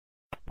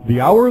The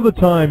Hour of the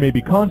Time may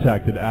be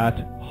contacted at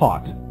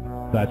HOTT,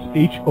 that's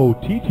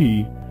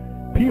H-O-T-T,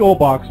 P.O.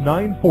 Box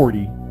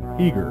 940,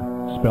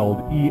 Eagar,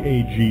 spelled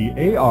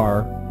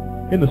E-A-G-A-R,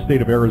 in the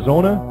state of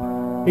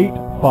Arizona,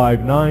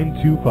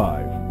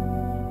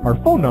 85925. Our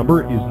phone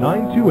number is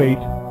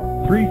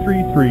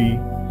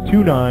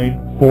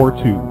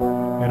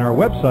 928-333-2942, and our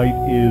website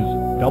is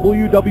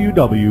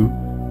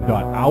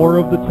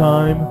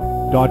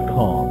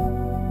www.houroftheTime.com.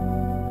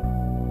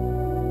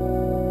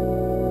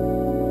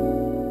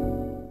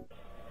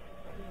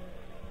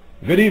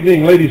 Good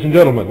evening, ladies and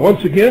gentlemen.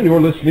 Once again,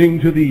 you're listening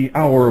to the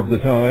Hour of the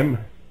Time,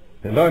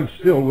 and I'm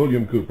still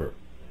William Cooper.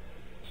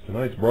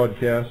 Tonight's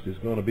broadcast is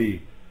going to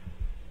be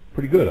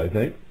pretty good, I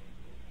think.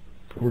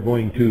 We're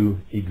going to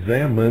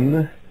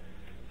examine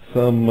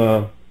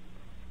some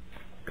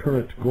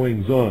current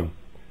goings-on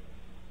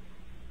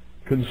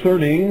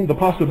concerning the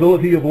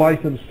possibility of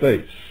life in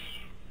space.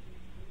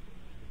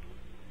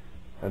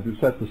 And to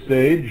set the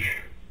stage,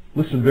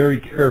 listen very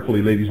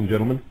carefully, ladies and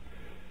gentlemen.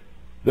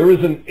 There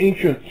is an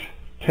ancient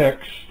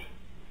text,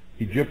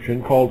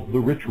 Egyptian, called the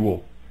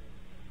Ritual.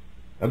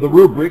 And the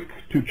rubric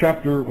to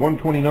chapter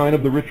 129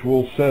 of the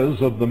Ritual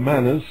says of the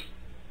Manas,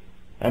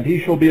 "And he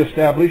shall be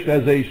established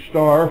as a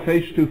star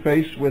face to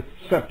face with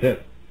Septet,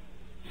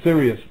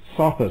 Sirius,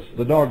 Sophus,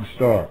 the dog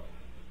star.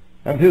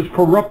 And his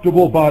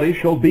corruptible body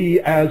shall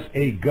be as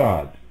a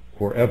god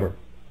forever.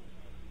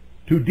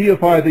 To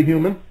deify the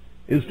human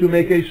is to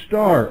make a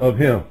star of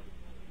him."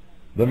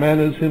 The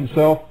Manas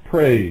himself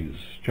prays,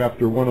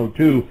 chapter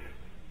 102,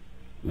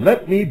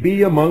 "Let me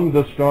be among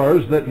the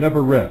stars that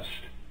never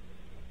rest."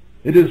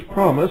 It is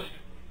promised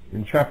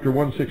in chapter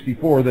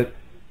 164 that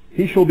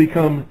he shall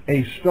become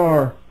a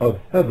star of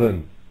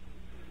heaven.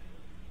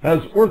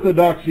 Has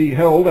orthodoxy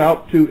held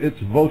out to its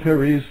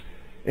votaries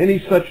any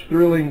such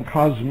thrilling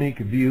cosmic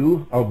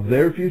view of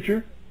their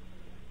future?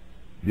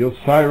 The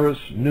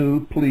Osiris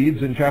Nu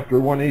pleads in chapter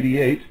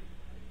 188,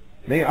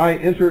 "May I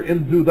enter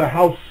into the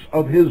house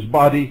of his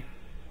body,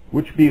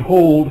 which,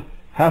 behold,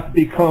 hath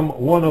become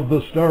one of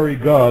the starry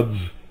gods,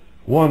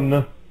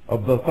 one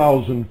of the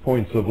 1,000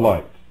 points of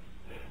light."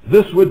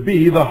 This would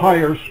be the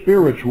higher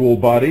spiritual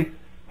body,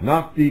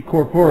 not the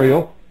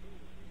corporeal.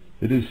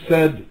 It is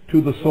said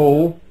to the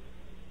soul,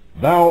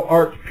 "Thou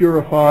art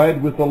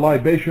purified with the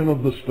libation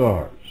of the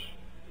stars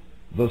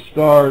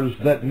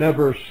that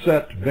never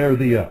set bear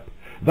thee up.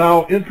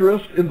 Thou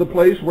enterest in the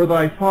place where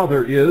thy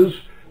Father is,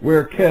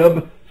 where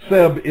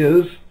Seb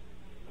is,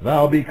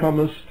 thou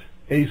becomest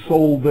a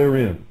soul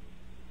therein."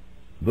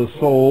 The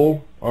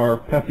soul, our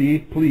Pepi,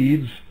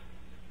 pleads,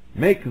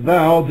 "Make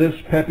thou this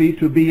Pepi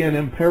to be an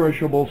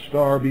imperishable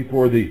star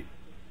before thee."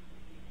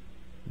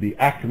 The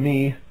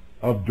acme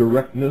of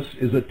directness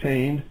is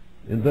attained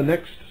in the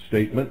next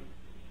statement.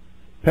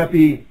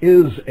 Pepi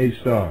is a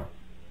star.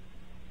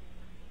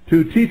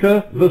 To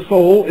Tita, the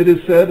soul, it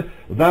is said,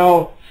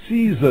 "Thou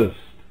seizest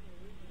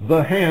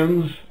the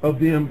hands of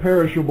the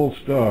imperishable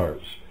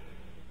stars,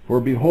 for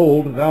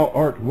behold, thou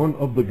art one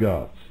of the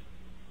gods."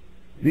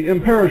 The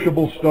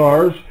imperishable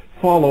stars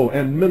follow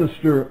and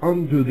minister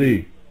unto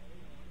thee.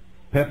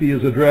 Pepi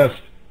is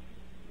addressed,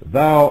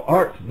 "Thou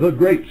art the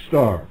great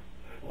star.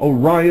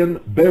 Orion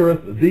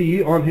beareth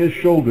thee on his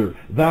shoulder.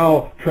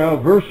 Thou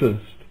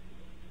traversest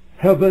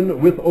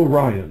heaven with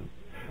Orion.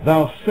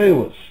 Thou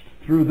sailest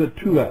through the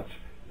Tuat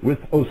with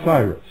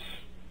Osiris."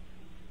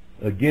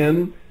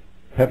 Again,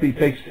 Pepi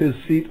takes his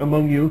seat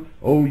among you,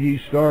 O ye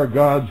star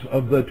gods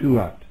of the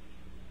Tuat.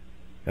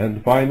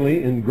 And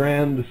finally, in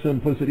grand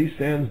simplicity,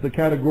 stands the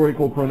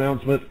categorical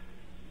pronouncement,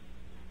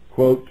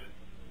 quote,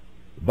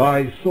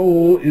 "Thy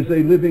soul is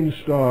a living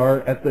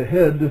star at the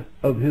head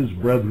of his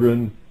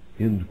brethren,"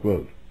 end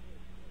quote.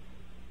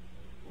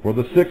 For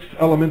the 6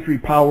 elementary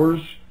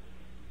powers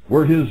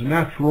were his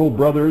natural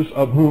brothers,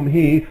 of whom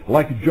he,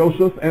 like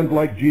Joseph and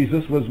like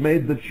Jesus, was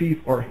made the chief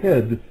or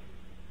head.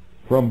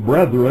 From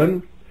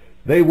brethren,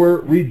 they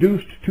were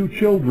reduced to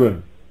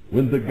children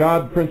when the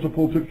God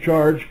principle took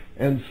charge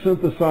and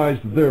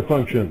synthesized their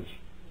functions.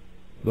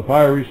 The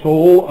fiery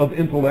soul of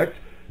intellect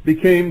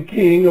became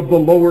king of the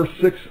lower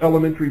 6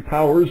 elementary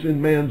powers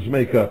in man's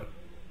makeup.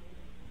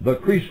 The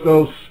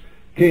Christos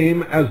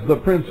came as the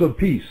Prince of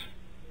Peace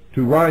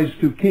to rise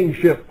to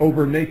kingship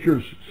over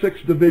nature's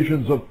 6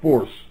 divisions of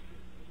force.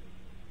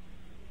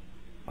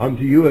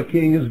 "Unto you a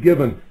king is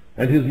given,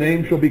 and his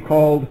name shall be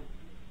called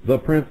the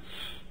Prince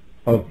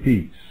of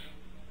Peace."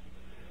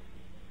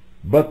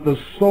 But the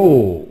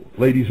soul,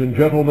 ladies and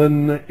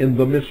gentlemen, in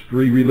the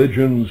mystery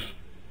religions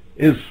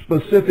is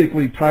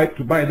specifically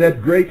typed by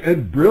that great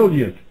and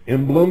brilliant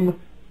emblem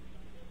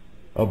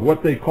of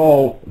what they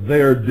call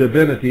their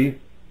divinity,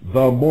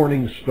 the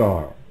morning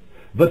star.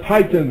 The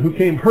Titan who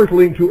came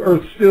hurtling to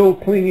earth, still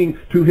clinging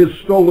to his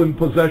stolen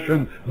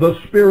possession, the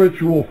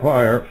spiritual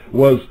fire,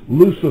 was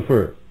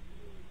Lucifer,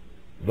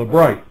 the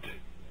bright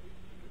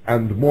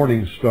and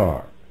morning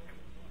star.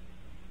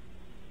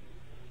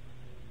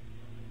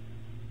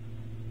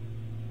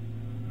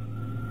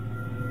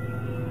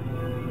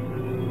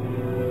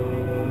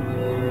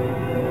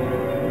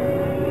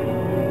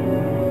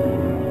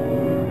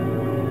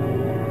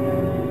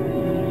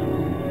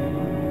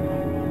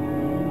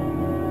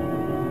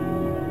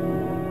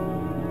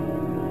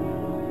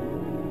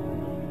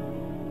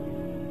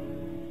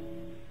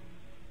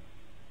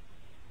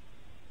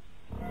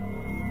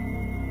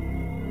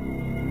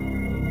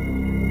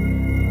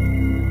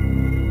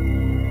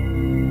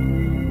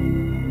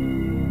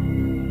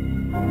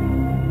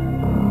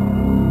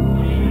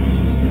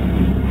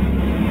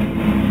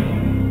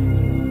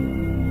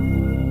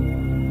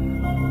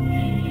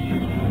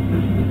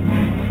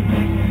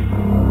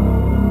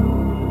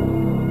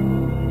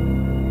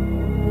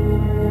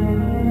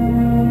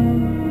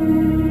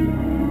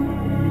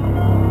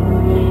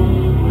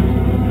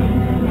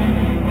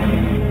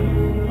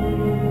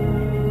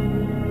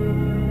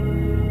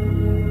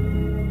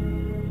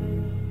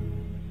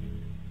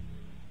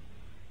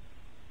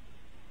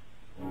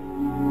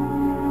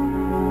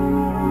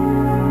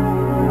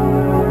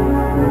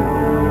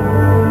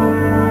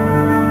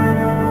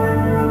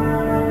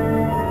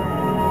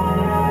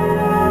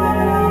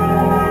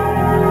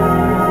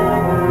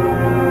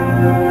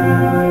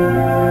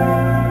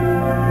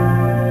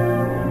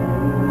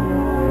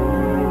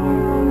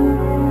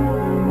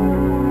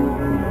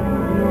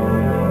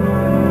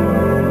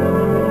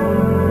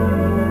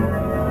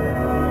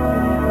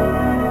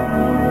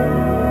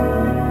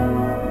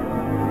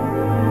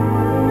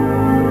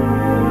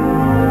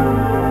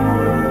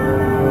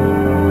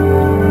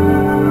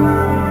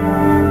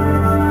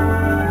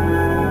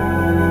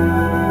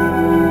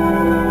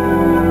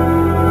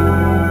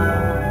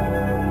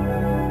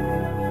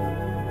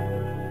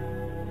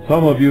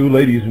 Some of you,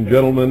 ladies and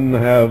gentlemen,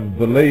 have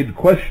laid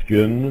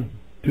question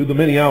to the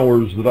many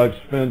hours that I've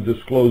spent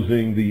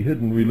disclosing the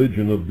hidden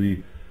religion of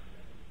the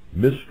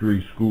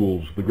mystery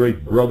schools, the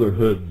great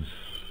brotherhoods,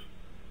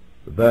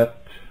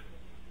 that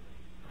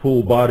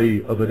full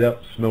body of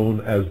adepts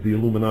known as the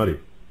Illuminati.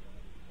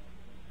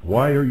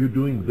 Why are you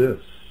doing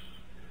this?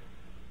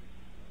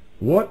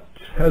 What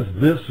has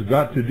this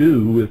got to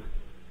do with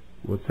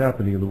what's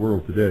happening in the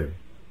world today?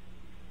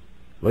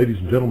 Ladies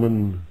and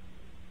gentlemen,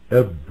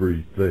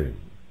 everything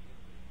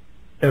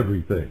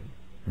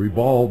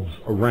revolves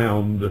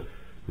around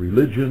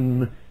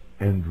religion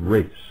and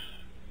race.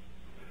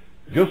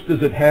 Just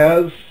as it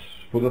has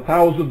for the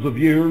thousands of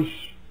years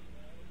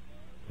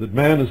that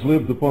man has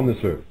lived upon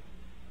this earth.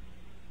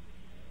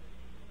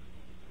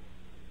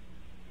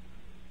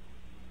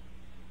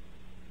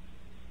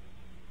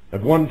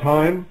 At one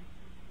time,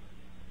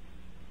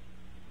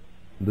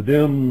 in the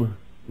dim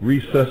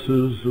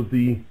recesses of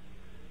the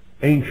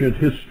ancient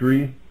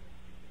history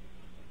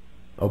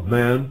of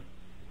man,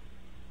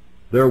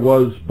 there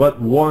was but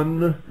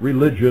one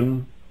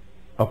religion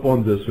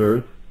upon this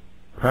earth,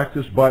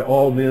 practiced by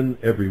all men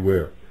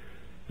everywhere.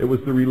 It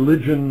was the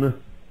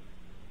religion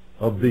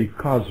of the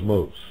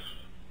cosmos,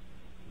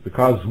 the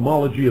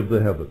cosmology of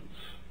the heavens.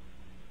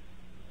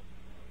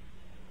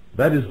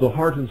 That is the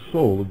heart and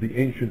soul of the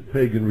ancient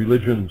pagan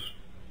religions,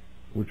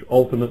 which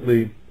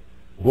ultimately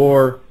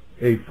bore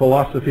a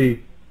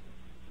philosophy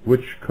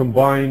which,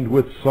 combined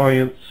with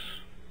science,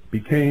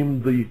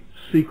 became the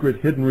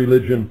secret hidden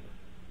religion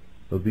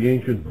of the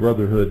ancient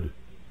brotherhood.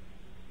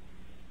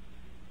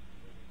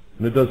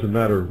 And it doesn't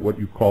matter what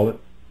you call it: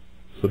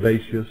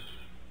 Sabacius,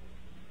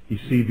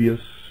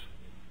 Eusebius,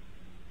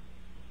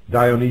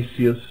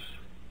 Dionysius,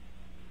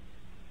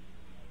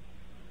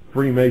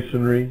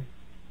 Freemasonry,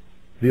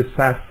 the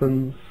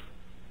Assassins,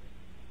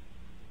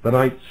 the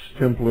Knights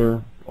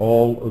Templar.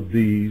 All of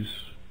these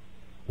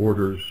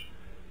orders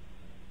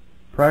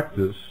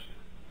practiced,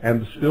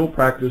 and still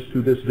practice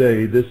to this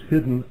day, this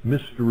hidden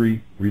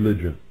mystery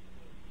religion.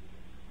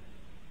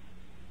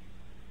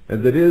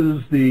 And it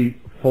is the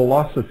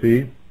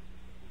philosophy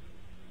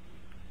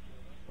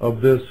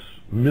of this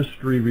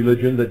mystery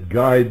religion that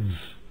guides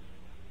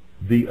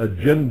the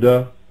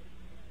agenda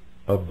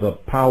of the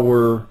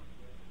power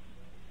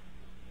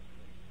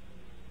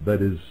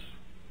that is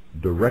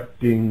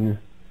directing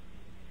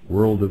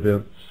world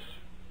events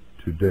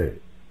today.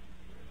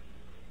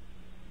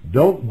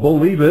 Don't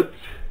believe it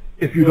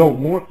if you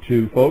don't want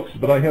to, folks,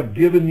 but I have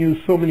given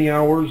you so many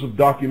hours of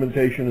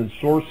documentation and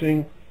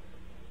sourcing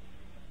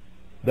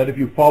that if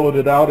you followed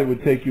it out, it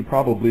would take you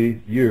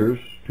probably years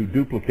to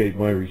duplicate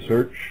my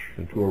research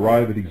and to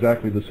arrive at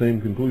exactly the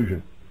same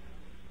conclusion.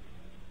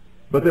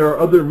 But there are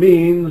other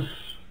means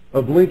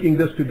of linking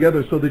this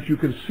together so that you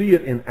can see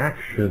it in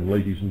action,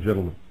 ladies and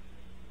gentlemen.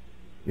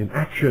 In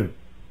action.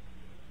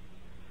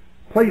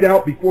 Played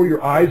out before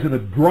your eyes in a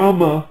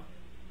drama,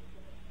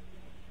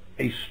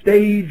 a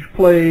stage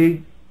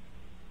play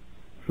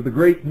for the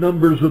great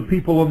numbers of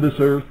people on this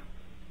earth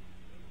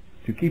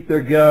to keep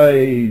their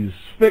gaze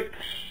fixed,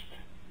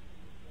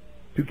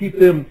 to keep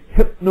them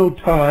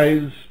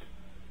hypnotized,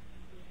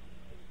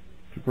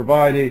 to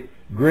provide a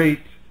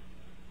great,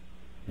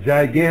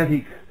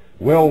 gigantic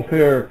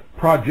welfare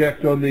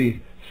project on the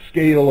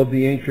scale of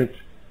the ancient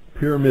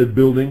pyramid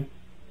building.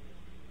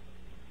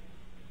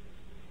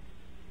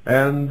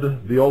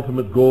 And the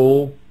ultimate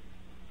goal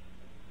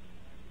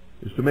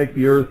is to make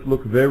the earth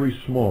look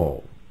very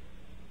small,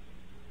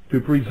 to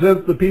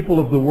present the people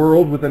of the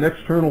world with an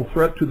external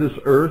threat to this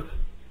earth,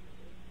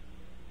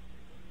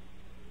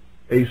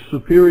 a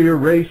superior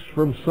race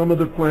from some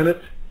other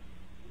planet,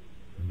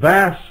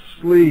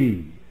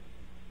 vastly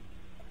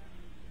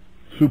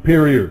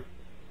superior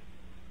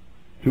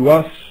to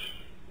us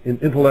in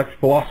intellect,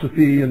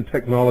 philosophy, and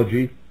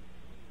technology,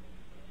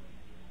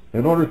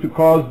 in order to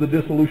cause the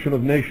dissolution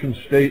of nation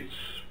states,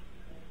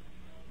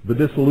 the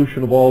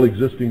dissolution of all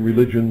existing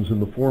religions,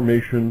 and the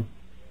formation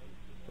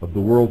of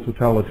the world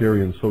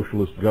totalitarian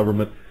socialist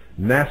government.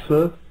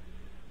 NASA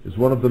is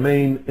one of the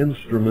main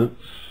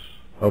instruments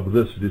of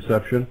this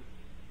deception.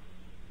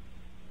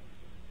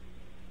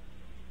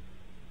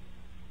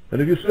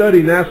 And if you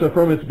study NASA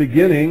from its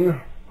beginning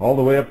all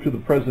the way up to the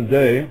present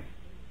day,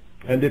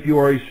 and if you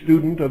are a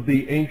student of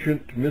the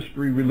ancient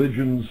mystery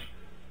religions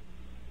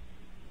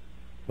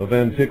of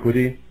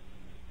antiquity,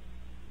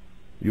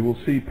 you will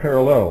see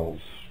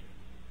parallels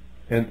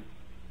and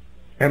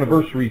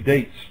anniversary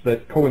dates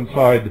that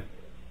coincide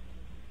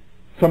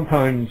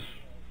sometimes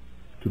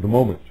to the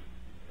moment.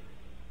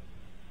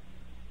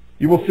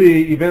 You will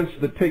see events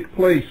that take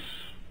place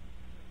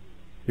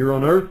here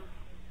on Earth,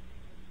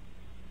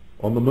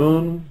 on the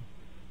Moon,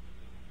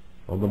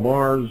 on the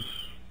Mars,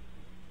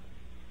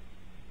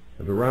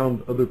 and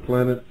around other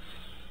planets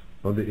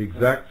on the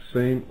exact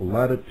same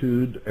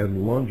latitude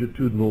and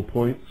longitudinal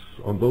points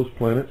on those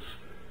planets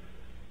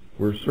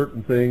where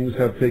certain things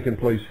have taken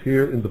place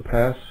here in the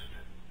past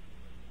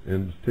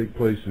and take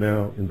place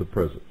now in the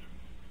present.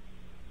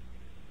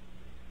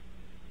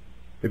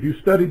 If you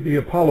studied the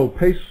Apollo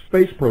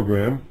space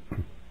program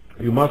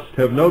You must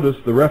have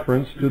noticed the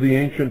reference to the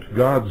ancient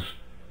gods.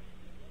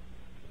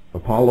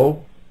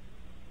 Apollo.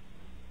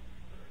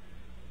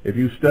 If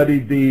you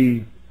studied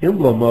the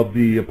emblem of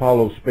the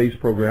Apollo space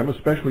program,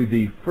 especially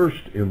the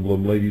first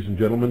emblem, ladies and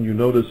gentlemen, you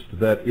noticed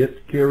that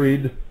it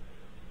carried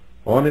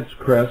on its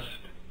crest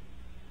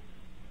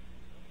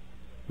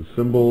the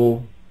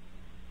symbol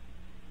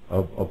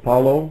of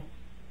Apollo,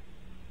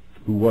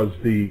 who was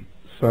the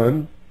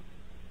sun,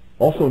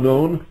 also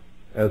known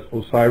as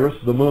Osiris,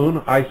 the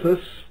moon, Isis.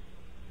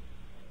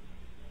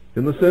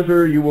 In the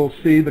center you will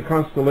see the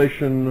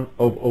constellation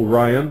of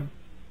Orion.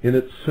 In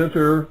its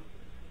center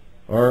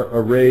are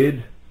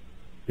arrayed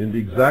in the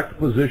exact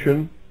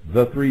position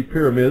the three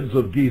pyramids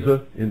of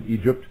Giza in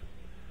Egypt.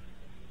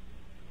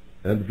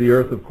 And the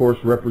earth, of course,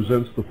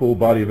 represents the full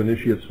body of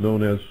initiates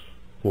known as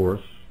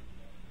Horus.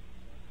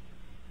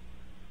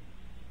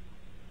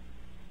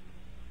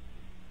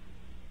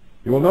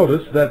 You will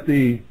notice that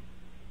the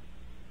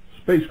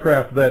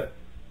spacecraft that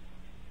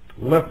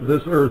left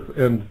this earth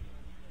and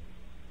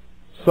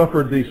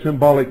suffered the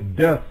symbolic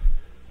death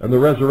and the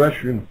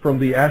resurrection from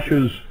the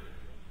ashes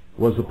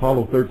was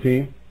Apollo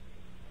 13.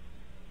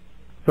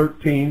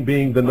 13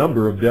 being the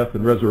number of death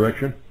and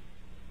resurrection,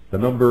 the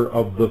number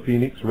of the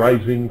phoenix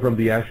rising from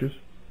the ashes.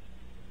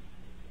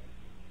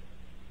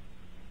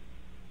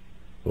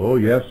 Oh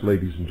yes,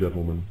 ladies and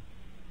gentlemen.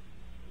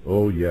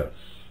 Oh yes.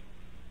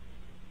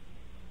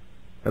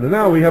 And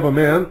now we have a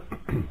man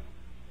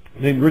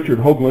named Richard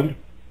Hoagland,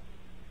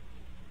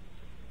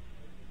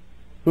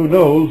 who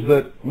knows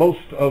that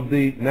most of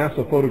the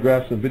NASA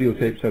photographs and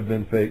videotapes have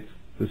been faked.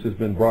 This has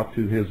been brought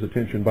to his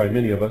attention by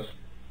many of us.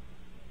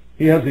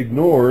 He has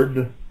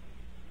ignored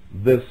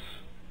this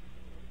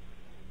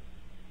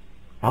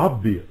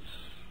obvious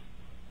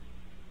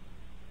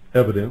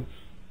evidence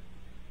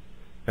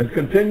and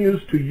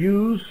continues to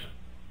use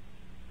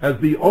as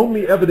the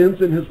only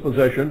evidence in his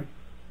possession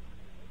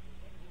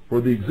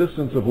for the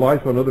existence of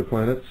life on other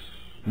planets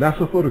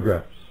NASA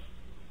photographs.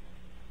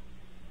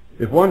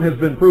 If one has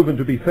been proven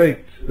to be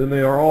faked, then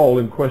they are all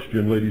in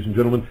question, ladies and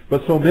gentlemen.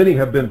 But so many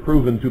have been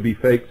proven to be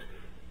faked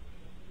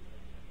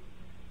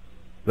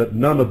that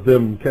none of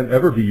them can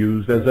ever be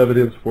used as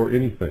evidence for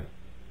anything.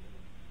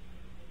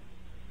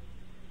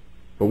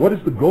 But what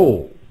is the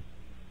goal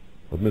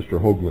of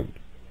Mr. Hoagland?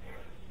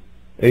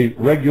 A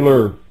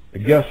regular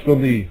guest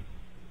on the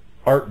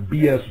Art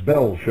B.S.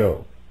 Bell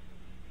show,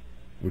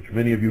 which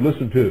many of you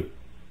listen to.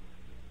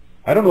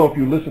 I don't know if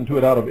you listen to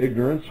it out of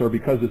ignorance or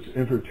because it's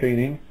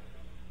entertaining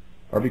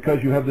or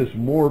because you have this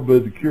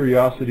morbid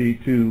curiosity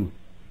to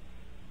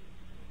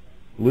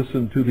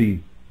listen to the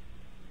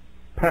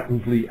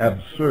patently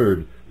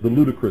absurd, the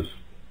ludicrous,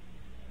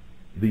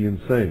 the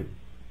insane.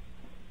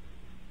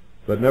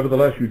 But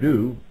nevertheless you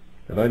do,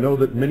 and I know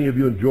that many of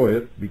you enjoy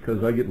it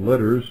because I get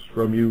letters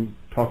from you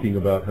talking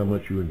about how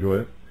much you enjoy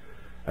it.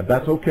 And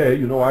that's okay.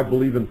 You know, I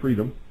believe in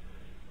freedom.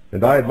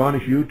 And I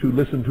admonish you to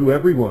listen to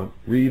everyone,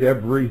 read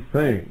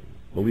everything,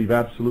 believe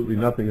absolutely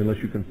nothing unless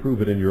you can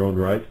prove it in your own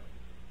right.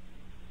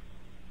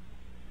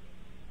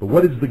 But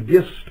what is the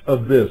gist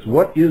of this?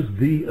 What is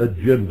the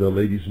agenda,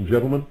 ladies and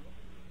gentlemen?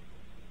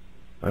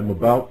 I'm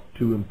about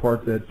to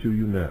impart that to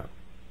you now.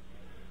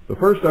 But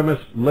first I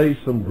must lay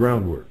some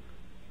groundwork.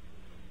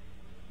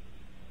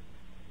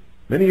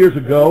 Many years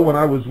ago, when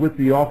I was with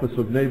the Office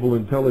of Naval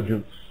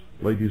Intelligence,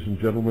 ladies and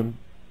gentlemen,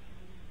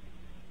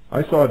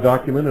 I saw a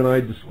document, and I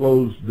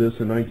disclosed this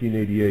in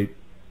 1988,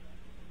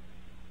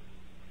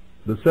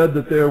 that said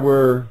that there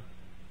were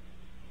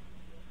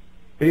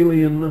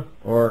alien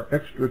or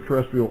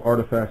extraterrestrial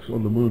artifacts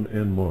on the moon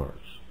and Mars,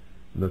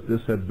 and that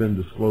this had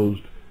been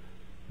disclosed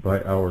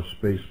by our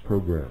space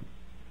program.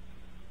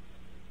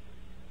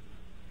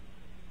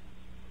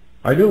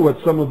 I knew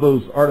what some of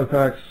those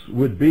artifacts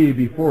would be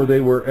before they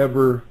were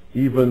ever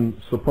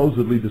even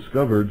supposedly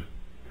discovered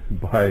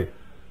by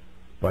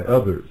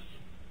others.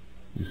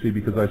 You see,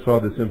 because I saw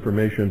this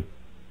information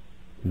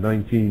in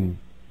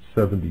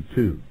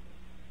 1972.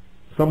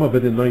 Some of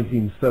it in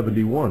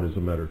 1971, as a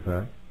matter of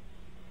fact.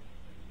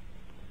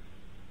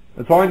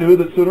 And so I knew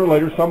that sooner or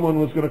later someone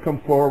was going to come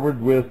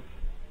forward with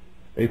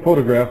a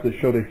photograph that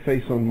showed a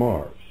face on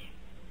Mars,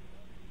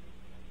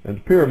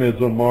 and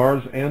pyramids on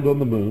Mars and on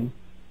the moon.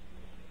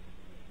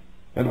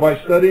 And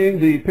by studying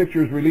the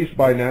pictures released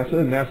by NASA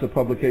and NASA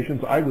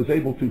publications, I was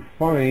able to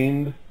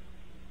find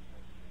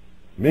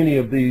many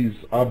of these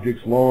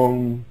objects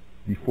long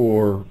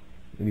before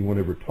anyone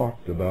ever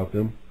talked about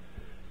them.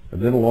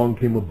 And then along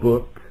came a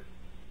book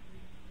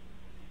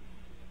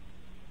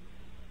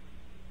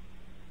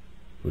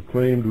that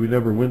claimed we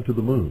never went to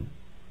the moon.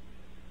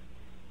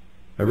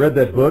 I read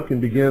that book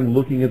and began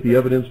looking at the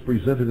evidence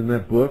presented in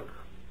that book,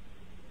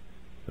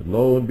 and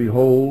lo and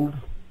behold,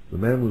 the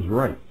man was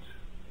right.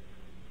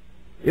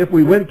 If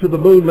we went to the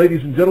moon,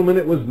 ladies and gentlemen,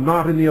 it was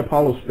not in the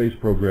Apollo space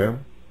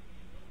program,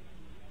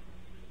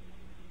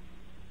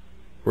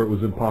 where it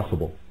was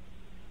impossible.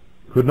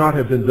 Could not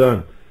have been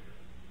done.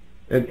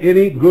 And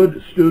any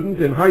good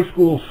student in high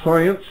school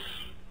science,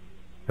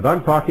 and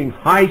I'm talking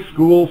high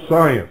school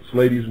science,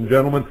 ladies and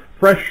gentlemen,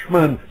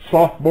 freshman,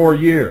 sophomore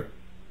year,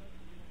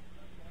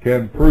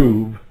 can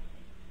prove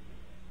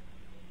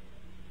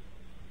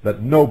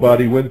that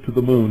nobody went to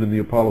the moon in the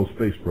Apollo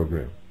space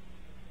program.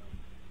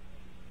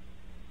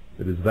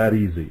 It is that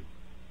easy.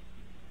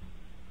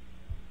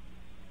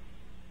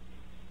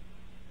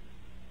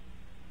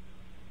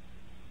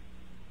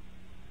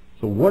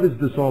 So what is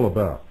this all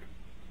about?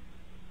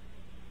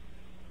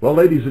 Well,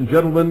 ladies and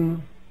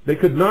gentlemen, they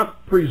could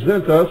not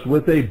present us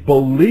with a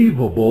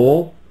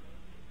believable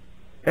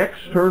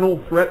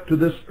external threat to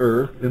this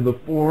earth in the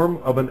form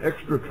of an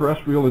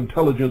extraterrestrial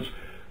intelligence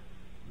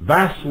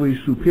vastly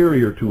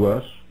superior to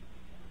us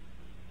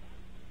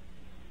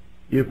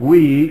if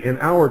we, in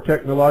our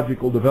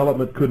technological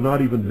development, could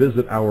not even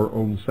visit our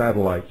own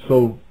satellite.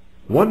 So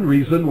one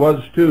reason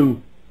was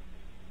to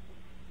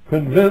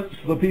convince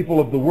the people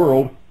of the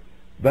world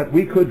that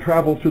we could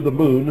travel to the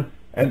moon,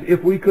 and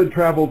if we could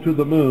travel to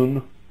the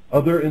moon,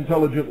 other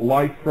intelligent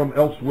life from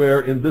elsewhere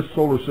in this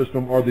solar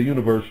system or the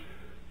universe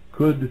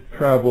could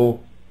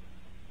travel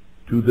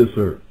to this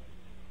earth.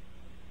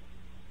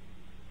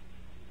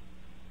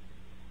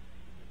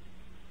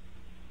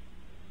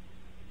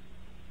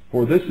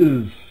 For this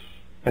is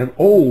an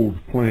old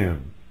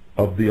plan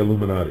of the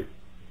Illuminati.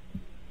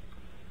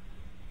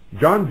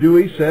 John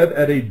Dewey said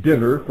at a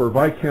dinner for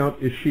Viscount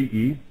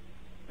Ishii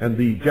and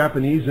the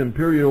Japanese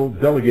Imperial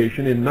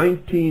delegation in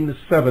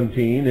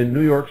 1917 in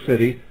New York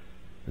City,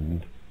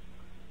 and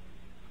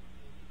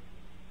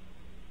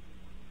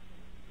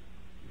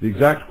the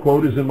exact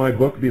quote is in my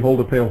book, Behold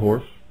a Pale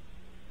Horse,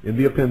 in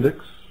the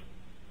appendix.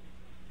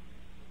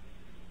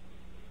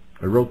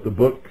 I wrote the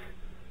book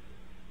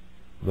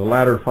the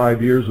latter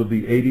 5 years of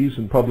the 80s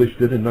and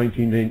published it in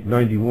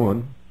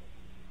 1991,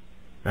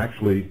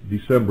 actually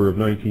December of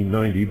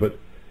 1990, but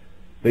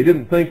they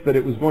didn't think that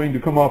it was going to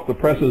come off the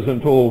presses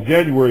until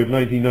January of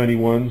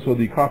 1991, so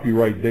the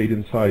copyright date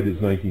inside is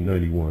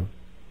 1991.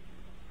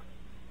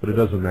 But it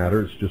doesn't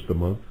matter, it's just a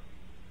month.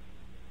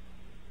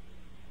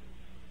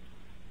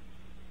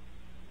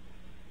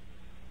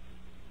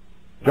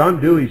 John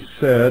Dewey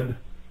said,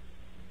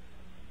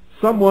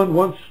 "Someone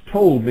once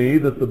told me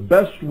that the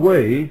best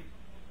way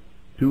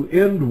to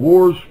end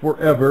wars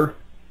forever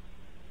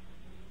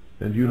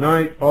and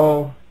unite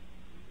all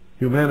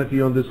humanity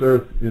on this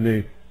earth in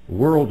a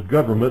world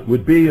government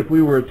would be if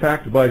we were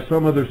attacked by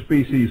some other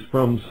species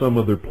from some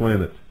other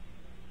planet."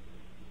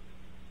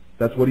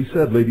 That's what he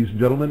said, ladies and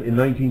gentlemen, in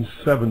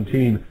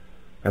 1917,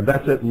 and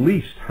that's at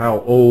least how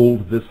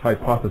old this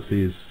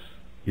hypothesis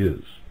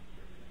is.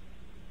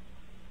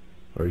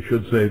 Or I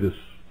should say, this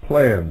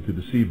plan to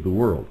deceive the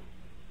world.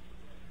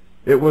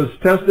 It was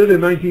tested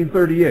in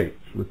 1938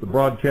 with the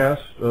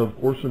broadcast of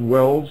Orson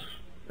Welles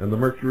and the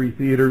Mercury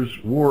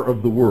Theater's War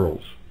of the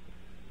Worlds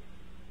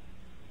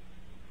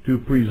to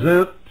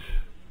present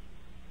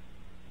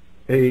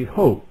a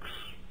hoax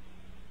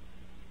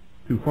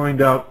to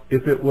find out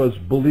if it was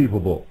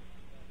believable,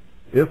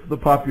 if the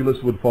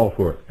populace would fall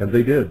for it, and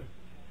they did.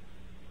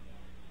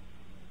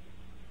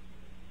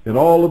 In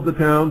all of the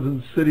towns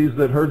and cities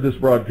that heard this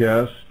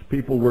broadcast,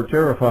 people were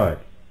terrified.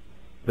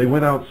 They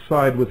went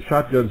outside with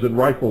shotguns and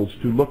rifles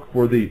to look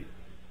for the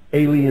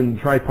alien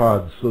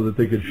tripods so that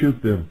they could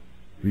shoot them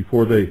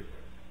before they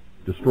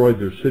destroyed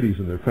their cities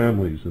and their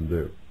families and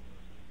their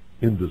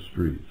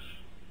industries.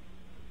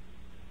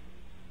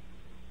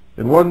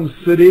 In one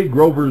city,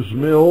 Grover's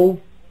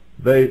Mill,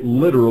 they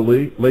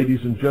literally,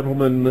 ladies and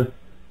gentlemen,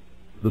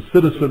 the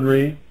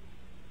citizenry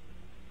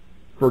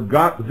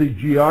forgot the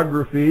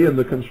geography and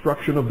the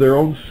construction of their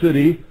own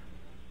city,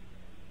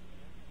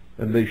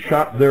 and they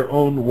shot their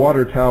own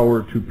water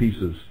tower to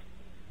pieces,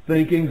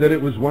 thinking that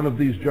it was one of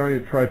these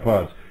giant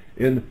tripods.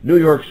 In New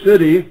York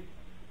City,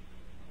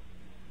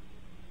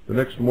 the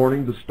next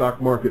morning the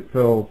stock market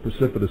fell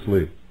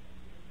precipitously.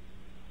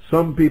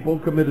 Some people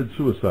committed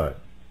suicide.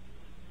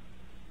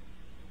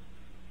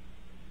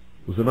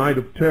 It was a night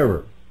of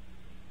terror.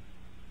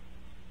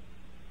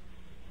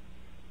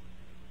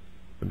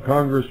 And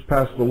Congress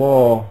passed a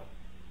law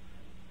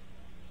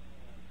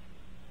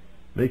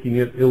making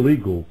it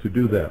illegal to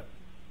do that.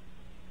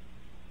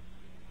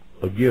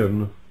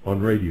 Again, on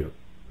radio.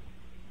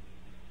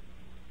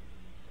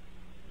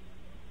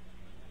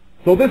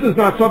 So this is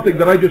not something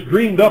that I just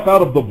dreamed up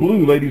out of the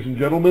blue, ladies and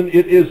gentlemen.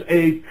 It is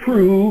a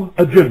true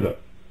agenda.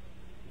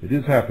 It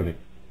is happening.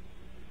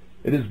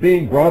 It is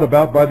being brought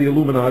about by the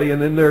Illuminati,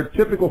 and in their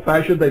typical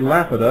fashion, they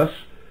laugh at us,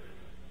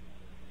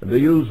 and they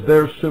use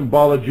their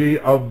symbology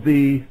of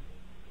the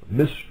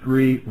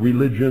mystery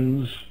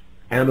religions,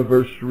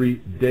 anniversary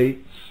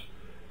dates,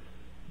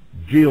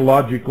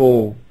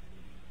 geological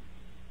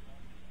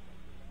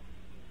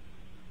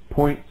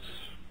points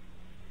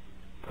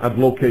and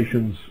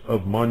locations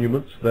of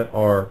monuments that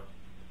are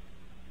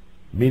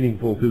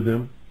meaningful to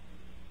them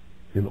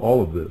in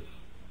all of this.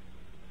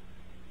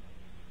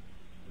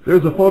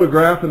 There's a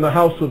photograph in the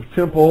House of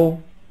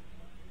Temple,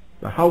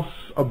 the House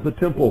of the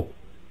Temple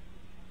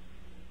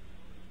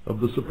of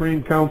the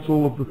Supreme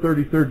Council of the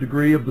 33rd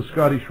degree of the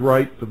Scottish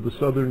Rite of the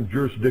Southern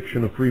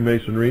Jurisdiction of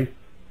Freemasonry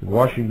in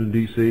Washington,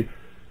 D.C.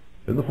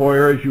 In the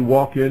foyer, as you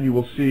walk in, you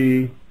will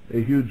see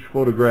a huge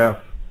photograph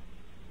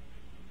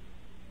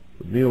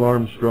Neil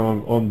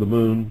Armstrong on the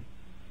moon,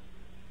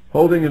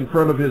 holding in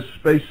front of his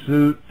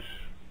spacesuit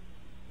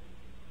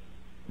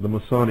the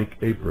Masonic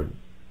apron.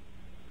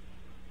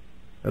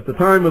 At the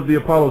time of the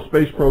Apollo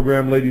space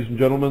program, ladies and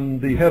gentlemen,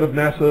 the head of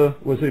NASA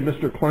was a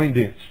Mr.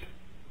 Kleindienst.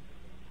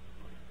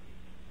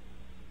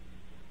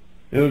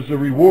 It was a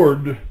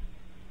reward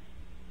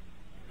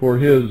for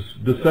his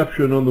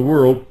deception on the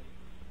world.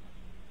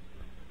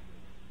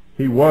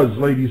 He was,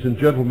 ladies and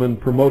gentlemen,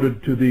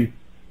 promoted to the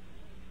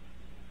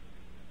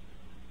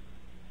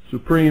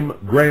Supreme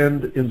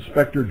Grand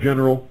Inspector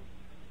General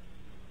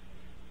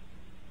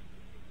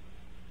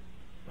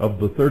of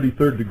the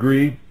 33rd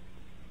degree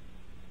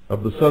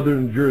of the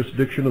Southern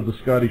Jurisdiction of the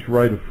Scottish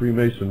Rite of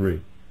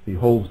Freemasonry. He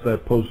holds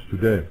that post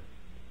today.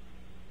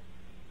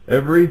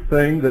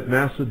 Everything that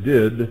NASA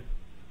did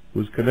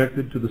was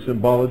connected to the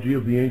symbology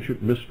of the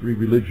ancient mystery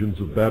religions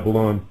of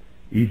Babylon,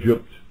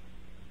 Egypt,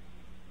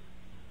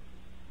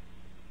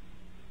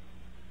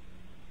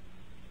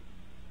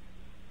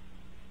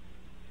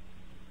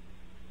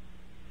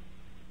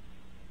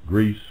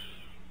 Greece,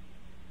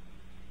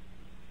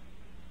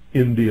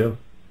 India,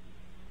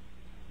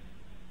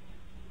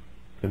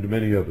 and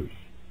many others.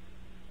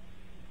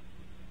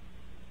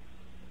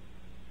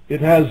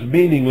 It has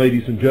meaning,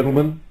 ladies and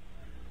gentlemen,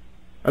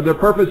 and their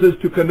purpose is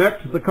to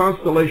connect the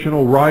constellation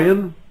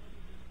Orion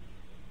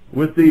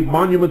with the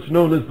monuments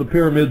known as the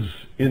pyramids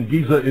in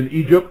Giza in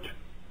Egypt,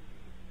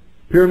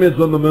 pyramids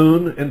on the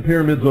moon, and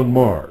pyramids on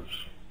Mars.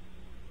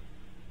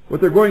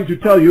 What they're going to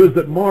tell you is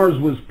that Mars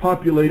was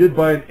populated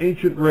by an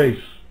ancient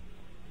race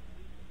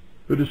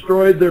who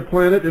destroyed their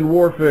planet in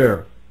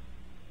warfare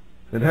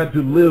and had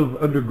to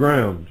live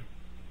underground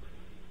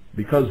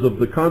because of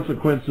the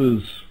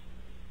consequences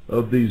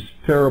of these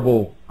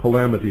terrible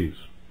calamities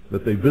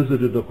that they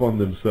visited upon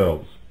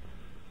themselves.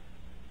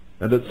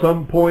 And at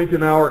some point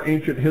in our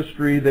ancient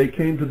history, they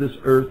came to this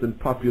earth and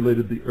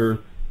populated the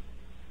earth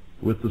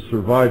with the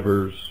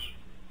survivors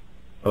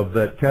of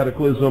that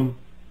cataclysm,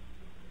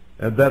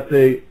 and that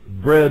they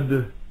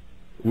bred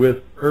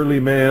with early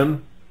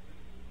man,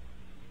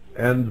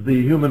 and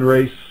the human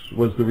race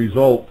was the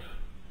result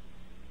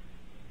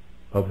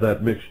of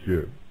that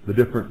mixture. The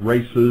different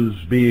races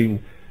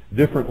being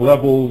different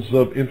levels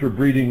of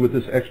interbreeding with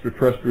this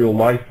extraterrestrial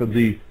life, and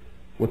the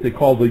what they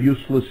call the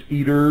useless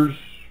eaters,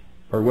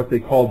 or what they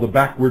call the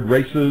backward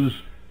races,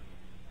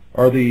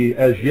 are the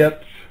as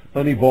yet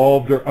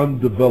unevolved or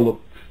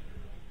undeveloped,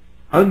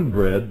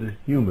 unbred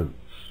humans.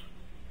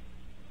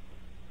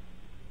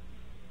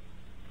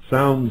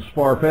 Sounds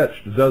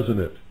far-fetched, doesn't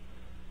it?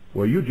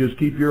 Well, you just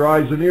keep your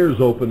eyes and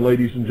ears open,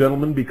 ladies and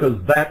gentlemen,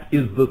 because that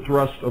is the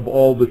thrust of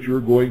all that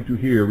you're going to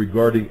hear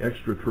regarding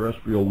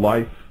extraterrestrial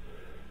life,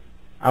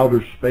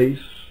 outer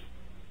space.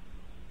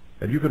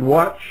 And you can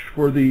watch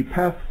for the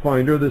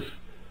Pathfinder, this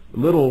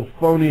little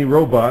phony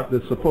robot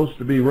that's supposed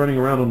to be running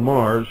around on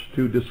Mars,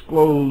 to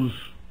disclose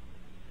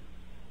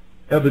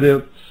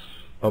evidence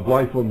of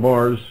life on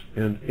Mars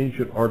and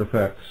ancient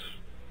artifacts,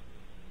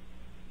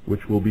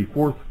 which will be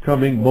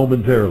forthcoming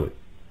momentarily.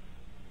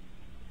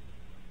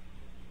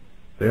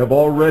 They have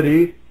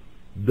already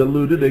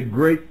diluted a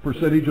great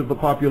percentage of the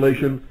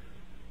population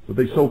with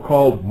a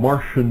so-called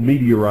Martian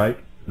meteorite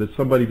that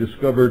somebody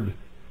discovered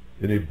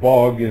in a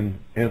bog in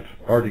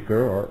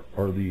Antarctica,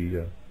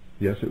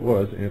 yes, it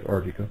was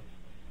Antarctica.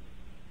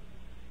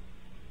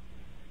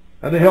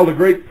 And they held a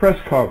great press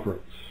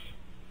conference.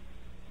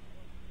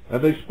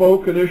 And they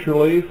spoke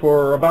initially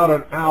for about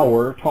an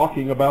hour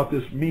talking about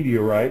this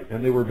meteorite,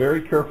 and they were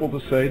very careful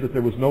to say that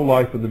there was no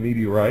life in the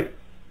meteorite.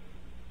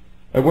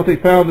 And what they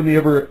found in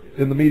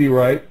the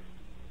meteorite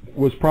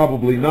was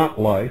probably not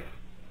life,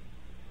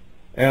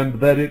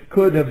 and that it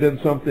could have been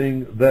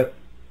something that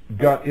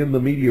got in the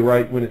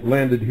meteorite when it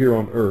landed here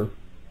on Earth.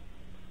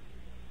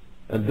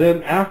 And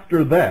then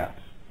after that,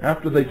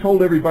 after they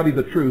told everybody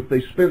the truth,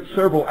 they spent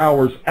several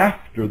hours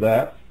after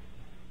that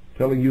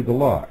telling you the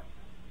lie.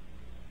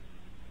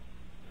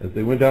 As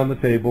they went down the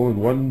table, and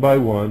one by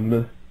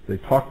one, they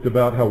talked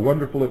about how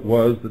wonderful it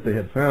was that they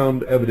had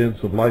found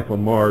evidence of life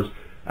on Mars,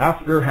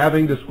 after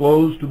having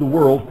disclosed to the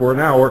world for an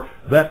hour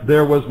that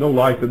there was no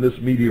life in this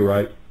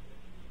meteorite,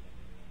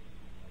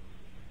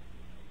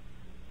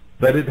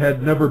 that it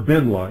had never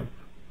been life,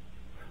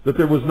 that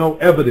there was no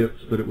evidence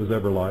that it was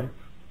ever life.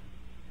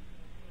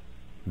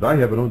 And I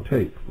have it on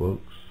tape,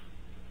 folks.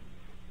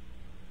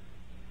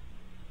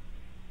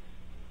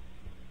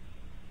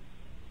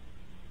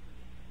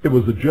 It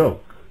was a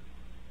joke,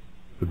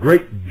 a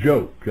great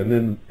joke. And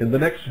then in the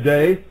next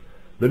day,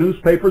 the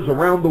newspapers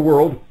around the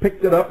world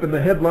picked it up and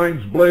the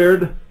headlines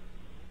blared,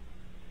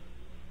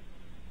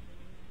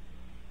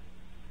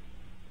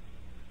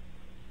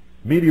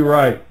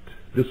 "Meteorite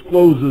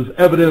discloses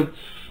evidence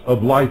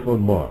of life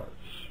on Mars."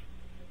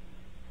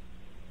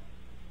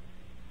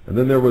 And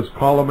then there was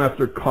column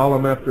after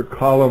column after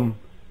column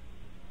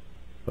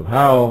of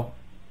how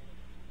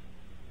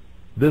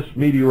this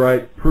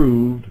meteorite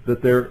proved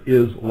that there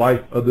is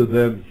life other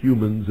than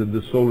humans in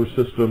the solar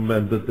system,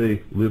 and that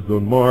they lived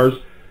on Mars.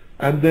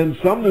 And then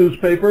some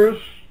newspapers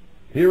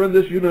here in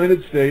this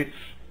United States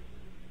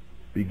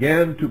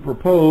began to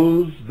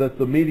propose that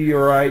the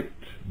meteorite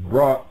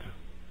brought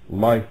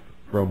life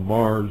from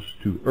Mars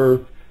to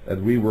Earth,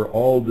 and we were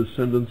all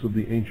descendants of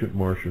the ancient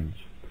Martians.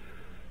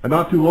 And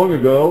not too long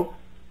ago,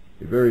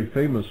 a very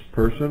famous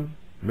person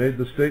made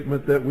the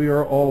statement that we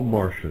are all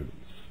Martians.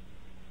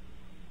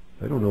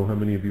 I don't know how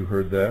many of you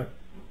heard that.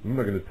 I'm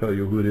not going to tell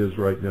you who it is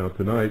right now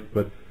tonight,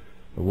 but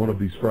on one of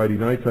these Friday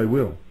nights I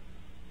will.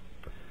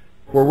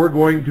 For we're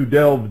going to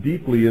delve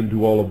deeply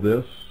into all of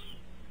this.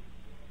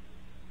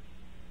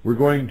 We're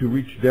going to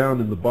reach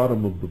down in the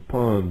bottom of the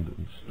pond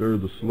and stir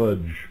the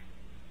sludge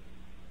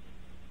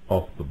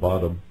off the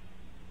bottom.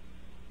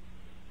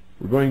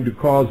 We're going to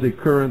cause a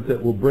current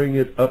that will bring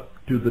it up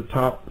to the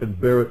top and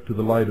bear it to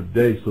the light of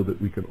day so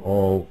that we can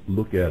all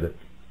look at it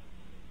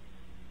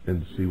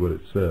and see what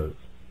it says.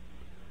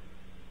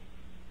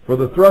 For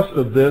the thrust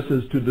of this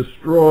is to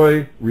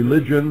destroy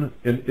religion,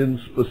 and in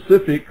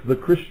specific the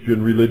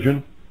Christian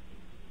religion,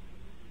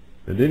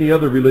 and any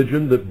other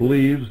religion that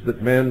believes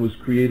that man was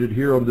created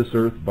here on this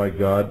earth by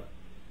God.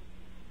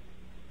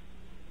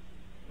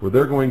 For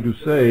they're going to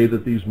say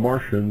that these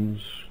Martians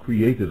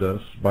created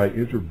us by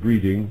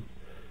interbreeding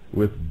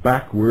with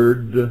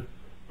backward,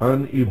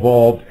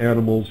 unevolved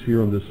animals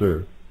here on this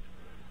earth.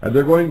 And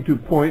they're going to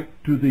point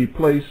to the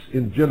place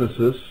in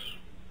Genesis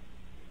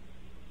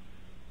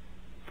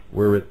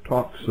where it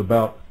talks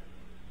about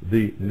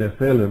the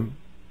Nephilim,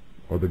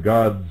 or the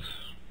gods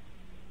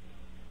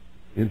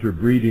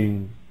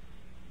interbreeding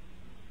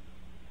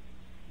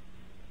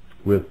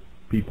with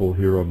people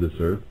here on this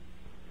earth,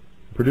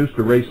 produced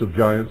a race of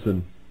giants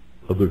and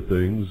other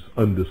things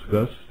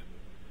undiscussed.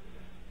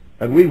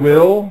 And we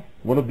will,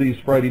 one of these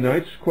Friday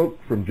nights, quote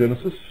from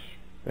Genesis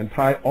and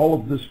tie all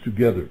of this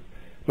together.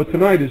 But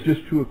tonight is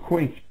just to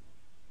acquaint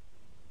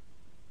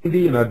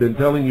you. And I've been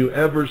telling you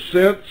ever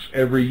since,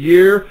 every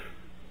year.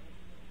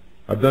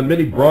 I've done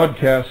many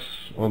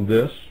broadcasts on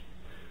this.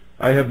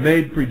 I have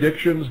made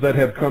predictions that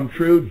have come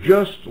true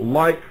just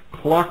like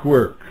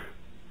clockwork.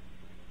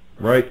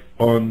 Right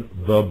on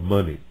the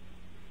money.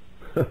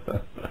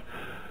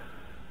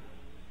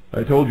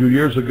 I told you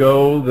years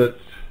ago that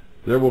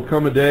there will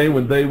come a day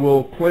when they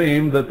will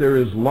claim that there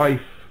is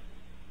life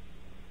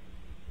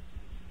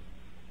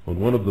on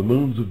one of the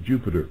moons of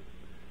Jupiter,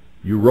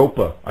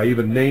 Europa. I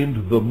even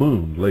named the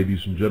moon,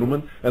 ladies and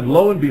gentlemen. And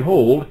lo and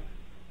behold,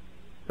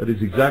 that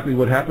is exactly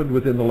what happened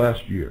within the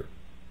last year.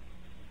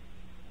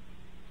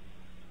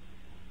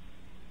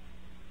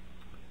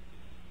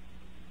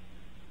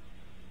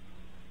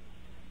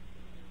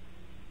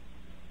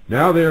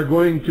 Now they are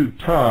going to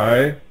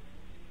tie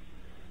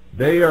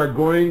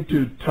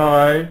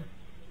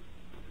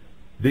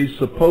these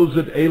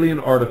supposed alien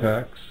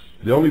artifacts,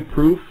 the only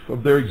proof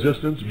of their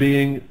existence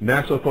being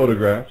NASA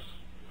photographs,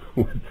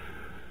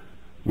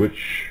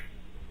 which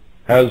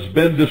has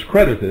been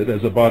discredited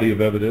as a body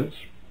of evidence,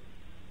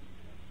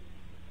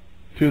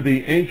 to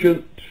the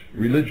ancient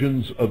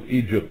religions of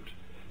Egypt.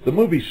 The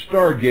movie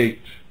Stargate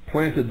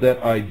planted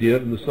that idea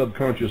in the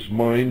subconscious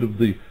mind of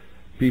the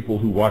people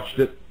who watched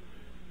it.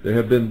 There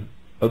have been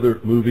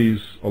other movies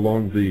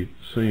along the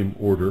same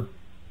order.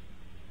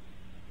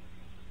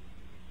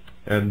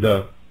 And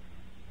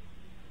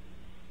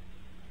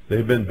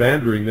they've been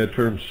bandering that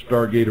term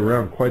Stargate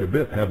around quite a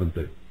bit, haven't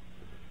they?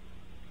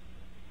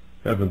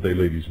 Haven't they,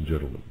 ladies and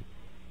gentlemen?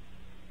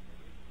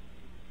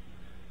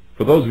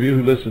 For those of you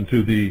who listen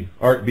to the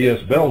Art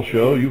B.S. Bell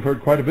show, you've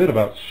heard quite a bit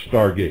about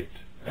Stargate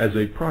as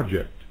a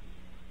project.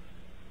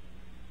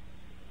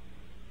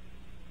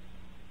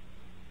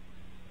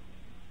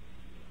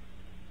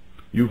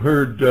 You've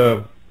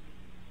heard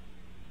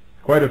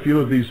quite a few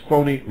of these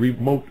phony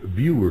remote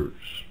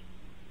viewers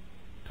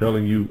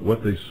telling you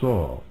what they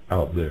saw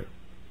out there.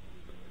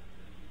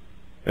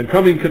 And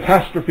coming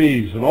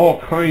catastrophes and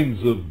all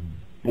kinds of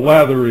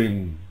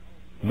blathering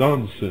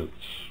nonsense.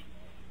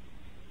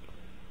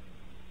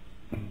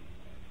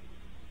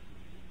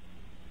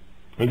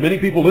 And many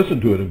people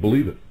listen to it and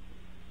believe it.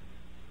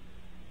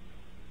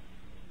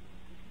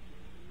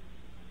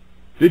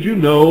 Did you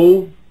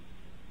know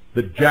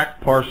that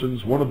Jack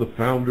Parsons, one of the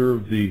founder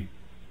of the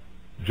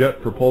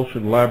Jet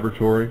Propulsion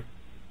Laboratory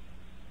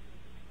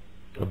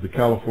of the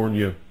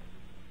California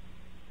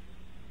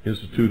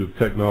Institute of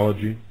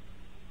Technology,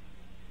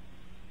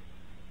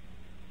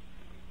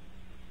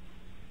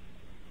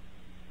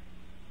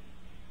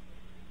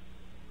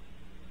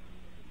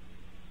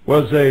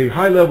 was a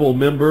high-level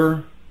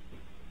member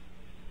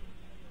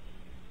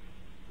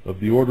of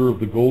the Order of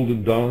the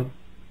Golden Dawn?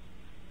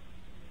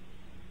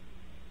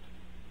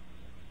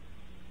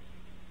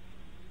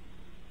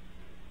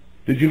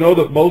 Did you know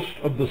that most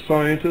of the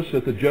scientists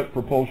at the Jet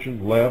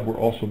Propulsion Lab were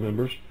also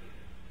members?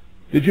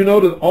 Did you know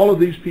that all of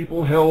these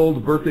people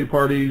held birthday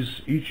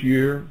parties each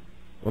year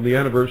on the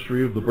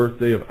anniversary of the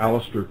birthday of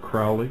Aleister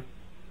Crowley,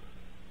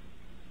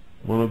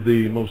 one of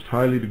the most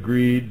highly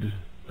degreed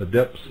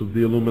adepts of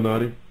the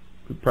Illuminati,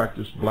 who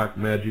practiced black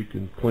magic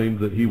and claimed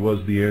that he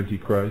was the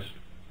Antichrist?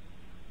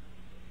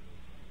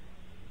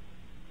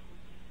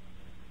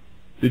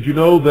 Did you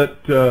know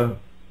that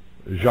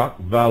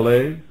Jacques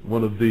Vallée,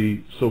 one of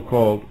the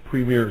so-called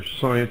premier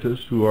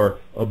scientists who are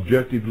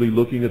objectively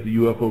looking at the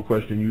UFO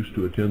question, used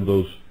to attend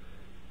those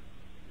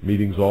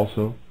meetings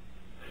also.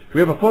 We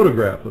have a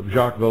photograph of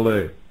Jacques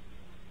Vallée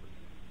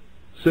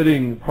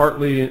sitting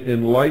partly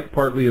in light,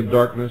 partly in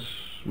darkness,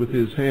 with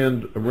his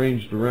hand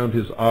arranged around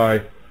his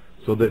eye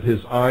so that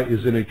his eye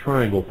is in a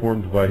triangle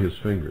formed by his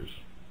fingers.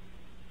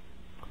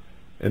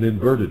 An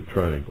inverted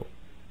triangle.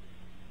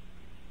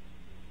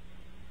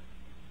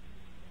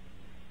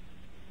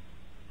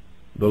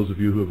 Those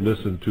of you who have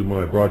listened to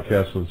my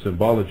broadcast on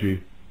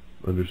symbology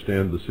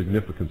understand the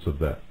significance of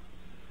that.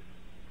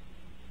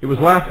 He was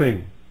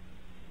laughing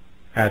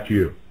at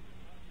you.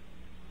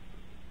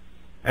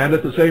 And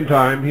at the same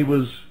time, he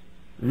was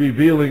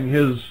revealing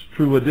his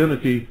true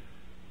identity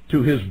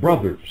to his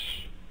brothers.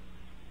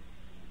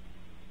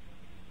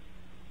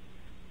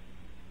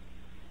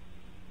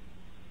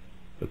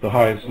 At the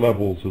highest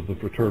levels of the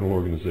fraternal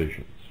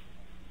organizations.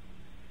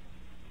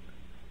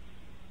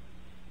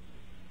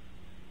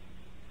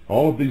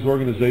 All of these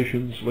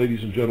organizations,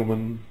 ladies and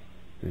gentlemen,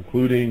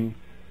 including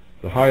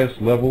the highest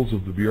levels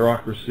of the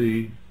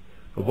bureaucracy,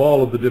 of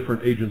all of the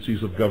different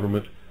agencies of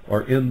government,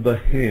 are in the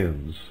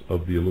hands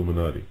of the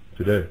Illuminati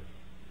today.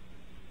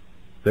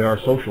 They are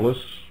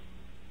socialists.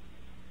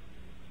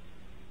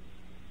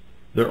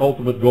 Their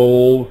ultimate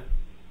goal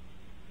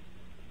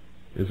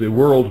is a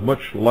world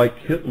much like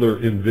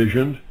Hitler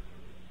envisioned.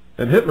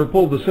 And Hitler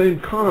pulled the same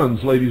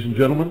cons, ladies and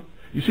gentlemen.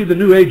 You see, the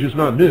New Age is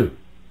not new.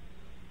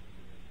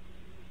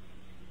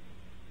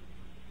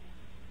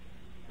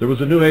 There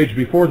was a New Age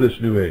before this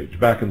New Age,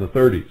 back in the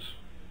 30s,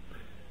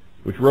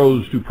 which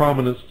rose to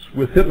prominence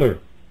with Hitler.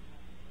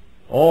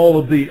 All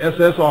of the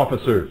SS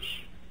officers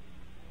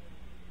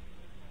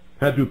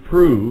had to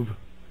prove,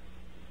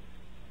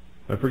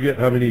 I forget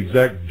how many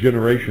exact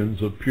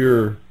generations of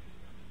pure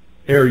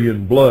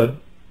Aryan blood,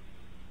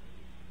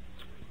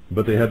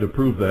 but they had to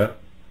prove that.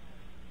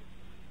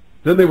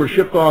 Then they were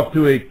shipped off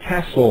to a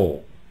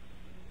castle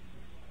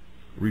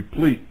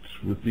replete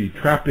with the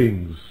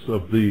trappings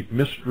of the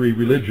mystery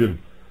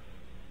religion,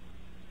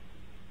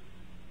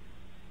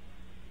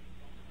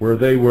 where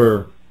they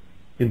were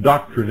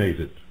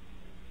indoctrinated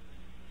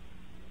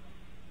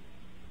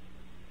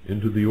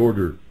into the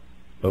order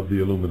of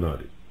the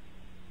Illuminati.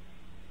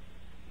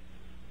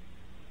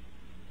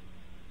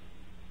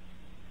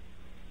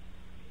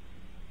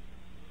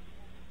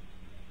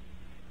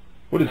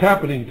 What is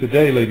happening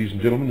today, ladies and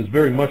gentlemen, is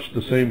very much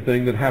the same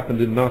thing that happened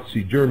in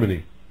Nazi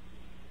Germany.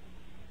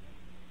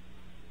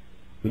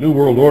 The New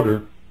World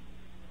Order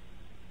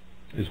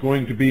is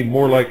going to be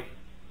more like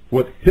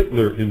what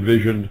Hitler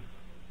envisioned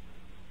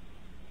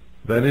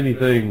than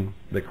anything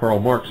that Karl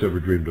Marx ever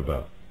dreamed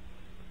about.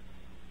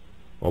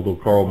 Although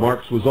Karl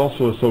Marx was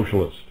also a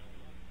socialist.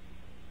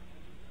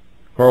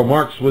 Karl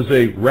Marx was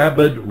a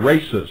rabid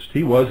racist.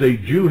 He was a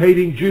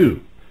Jew-hating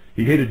Jew.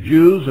 He hated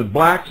Jews and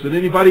blacks and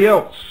anybody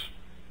else.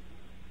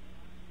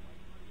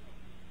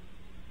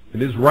 In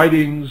his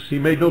writings, he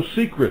made no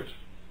secret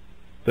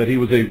that he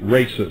was a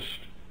racist,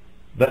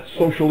 that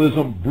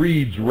socialism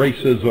breeds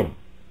racism.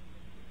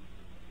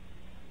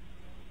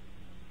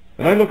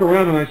 And I look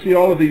around and I see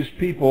all of these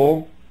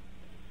people,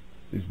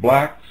 these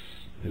blacks,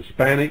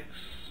 Hispanics,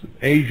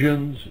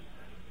 Asians,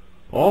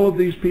 all of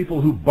these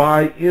people who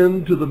buy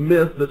into the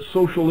myth that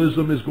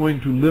socialism is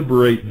going to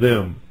liberate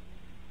them.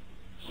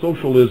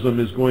 Socialism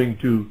is going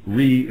to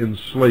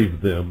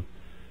re-enslave them.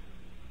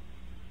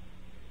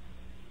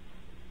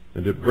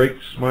 And it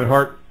breaks my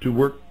heart to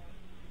work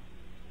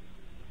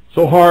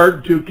so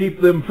hard to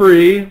keep them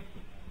free,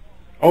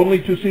 only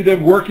to see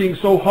them working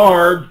so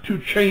hard to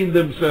chain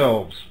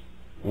themselves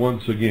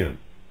once again.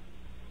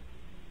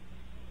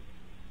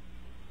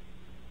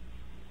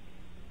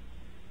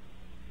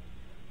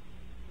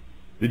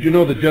 Did you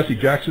know that Jesse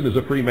Jackson is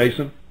a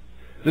Freemason?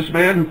 This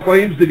man who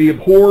claims that he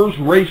abhors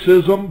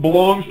racism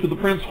belongs to the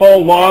Prince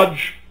Hall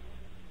Lodge,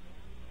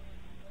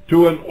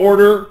 to an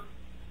order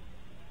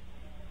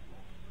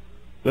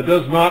that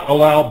does not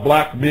allow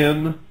black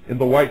men in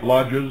the white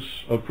lodges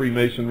of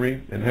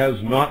Freemasonry, and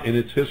has not in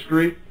its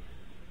history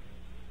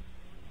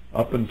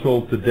up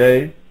until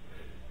today,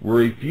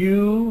 where a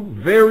few,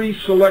 very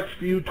select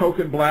few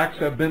token blacks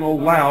have been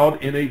allowed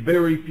in a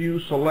very few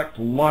select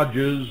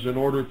lodges in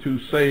order to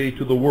say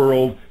to the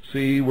world,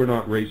 see, we're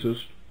not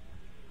racist.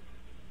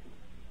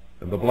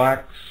 And the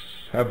blacks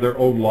have their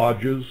own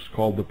lodges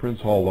called the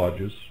Prince Hall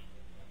Lodges.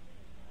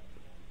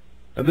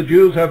 And the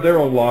Jews have their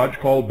own lodge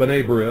called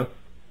B'nai B'rith.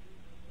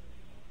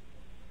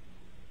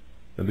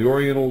 And the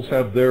Orientals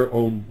have their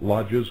own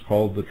lodges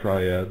called the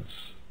Triads.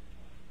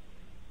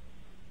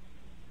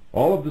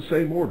 All of the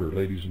same order,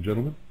 ladies and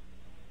gentlemen.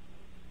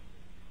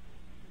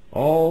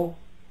 All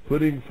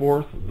putting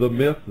forth the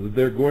myth that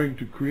they're going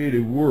to create a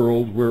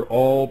world where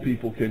all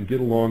people can get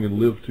along and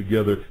live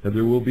together, and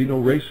there will be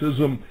no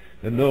racism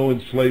and no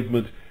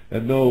enslavement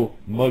and no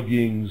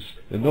muggings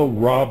and no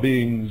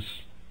robbings.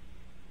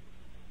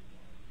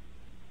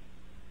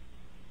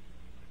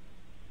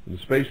 And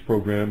the space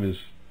program is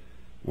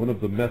one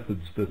of the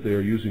methods that they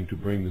are using to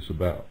bring this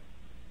about.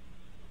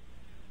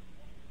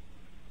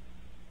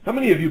 How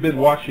many of you have been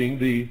watching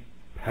the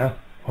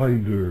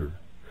Pathfinder?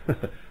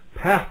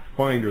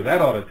 Pathfinder,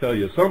 that ought to tell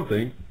you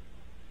something.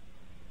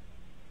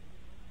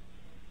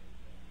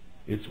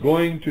 It's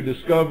going to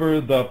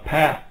discover the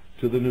path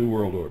to the New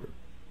World Order.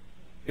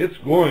 It's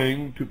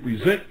going to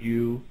present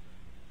you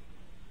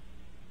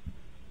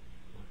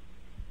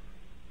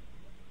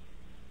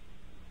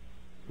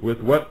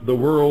with what the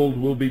world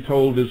will be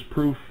told is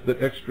proof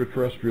that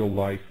extraterrestrial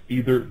life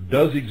either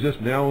does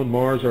exist now on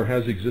Mars or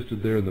has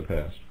existed there in the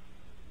past.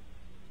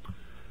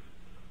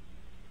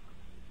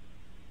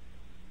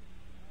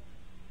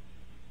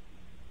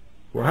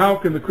 For how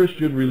can the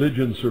Christian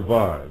religion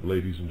survive,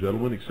 ladies and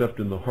gentlemen, except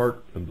in the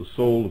heart and the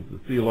soul of the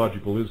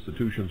theological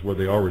institutions where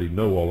they already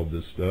know all of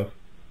this stuff?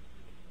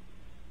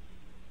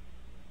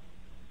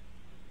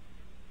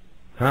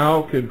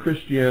 How can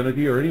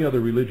Christianity or any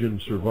other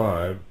religion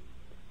survive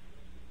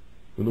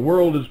when the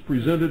world is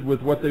presented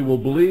with what they will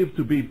believe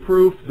to be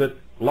proof that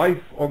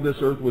life on this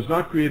earth was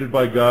not created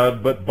by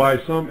God, but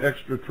by some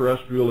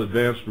extraterrestrial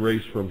advanced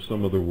race from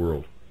some other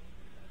world,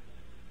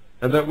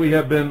 and that we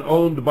have been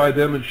owned by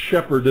them and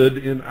shepherded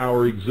in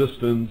our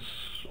existence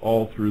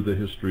all through the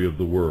history of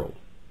the world?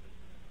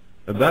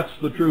 And that's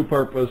the true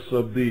purpose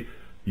of the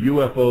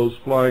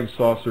UFOs, flying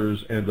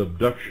saucers, and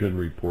abduction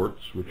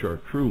reports, which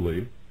are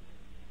truly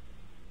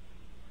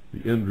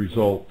the end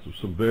result of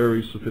some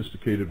very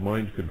sophisticated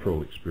mind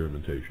control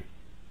experimentation.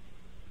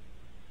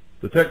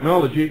 The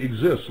technology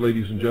exists,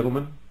 ladies and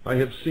gentlemen. I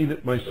have seen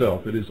it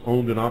myself. It is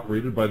owned and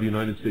operated by the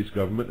United States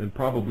government and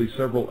probably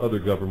several other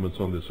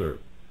governments on this earth.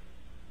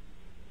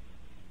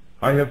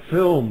 I have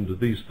filmed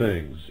these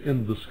things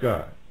in the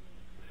sky.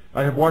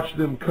 I have watched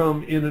them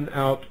come in and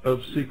out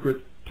of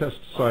secret test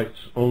sites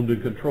owned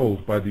and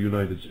controlled by the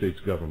United States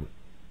government.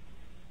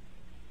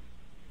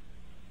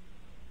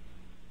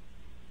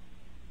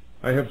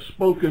 I have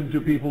spoken to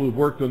people who've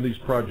worked on these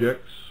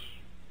projects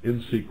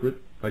in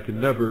secret. I can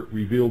never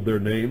reveal their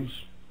names.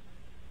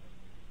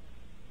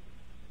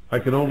 I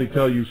can only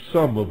tell you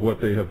some of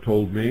what they have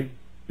told me,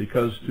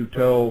 because to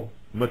tell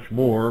much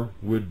more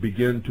would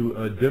begin to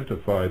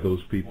identify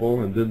those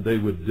people, and then they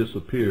would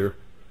disappear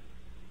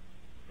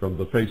from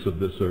the face of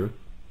this earth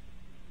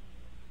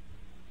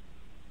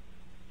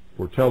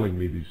for telling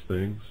me these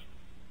things.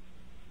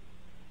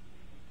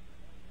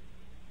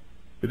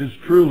 It is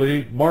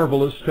truly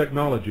marvelous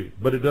technology,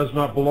 but it does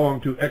not belong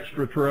to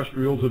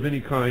extraterrestrials of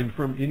any kind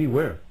from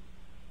anywhere.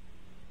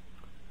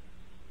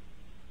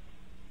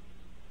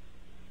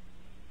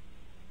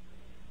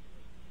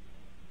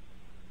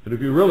 And if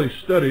you really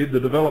studied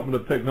the development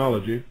of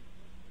technology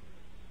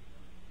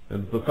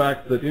and the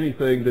fact that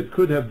anything that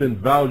could have been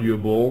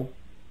valuable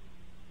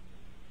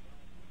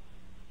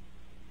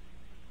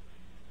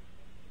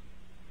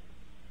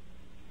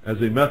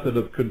as a method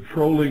of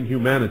controlling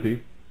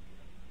humanity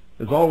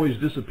has always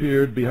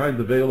disappeared behind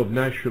the veil of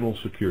national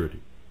security.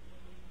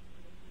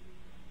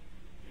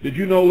 Did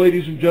you know,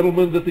 ladies and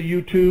gentlemen, that the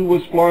U-2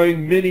 was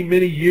flying many,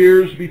 many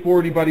years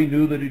before anybody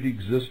knew that it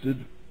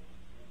existed?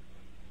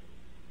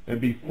 And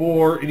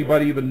before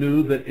anybody even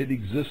knew that it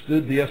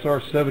existed, the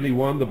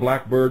SR-71, the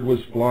Blackbird,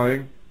 was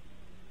flying.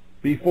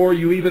 Before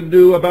you even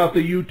knew about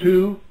the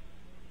U-2,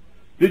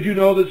 did you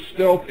know that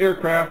stealth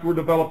aircraft were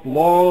developed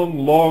long,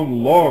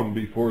 long, long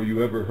before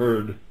you ever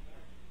heard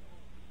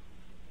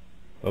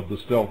of the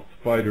stealth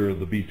fighter,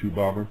 the B-2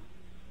 bomber?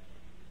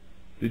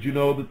 Did you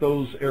know that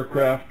those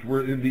aircraft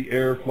were in the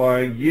air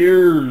flying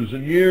years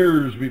and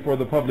years before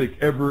the public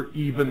ever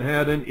even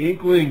had an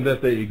inkling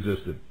that they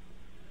existed?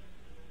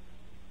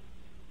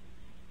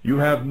 You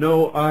have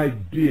no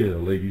idea,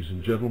 ladies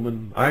and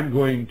gentlemen. I'm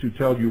going to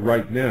tell you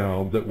right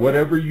now that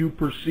whatever you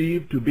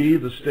perceive to be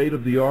the state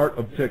of the art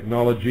of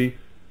technology,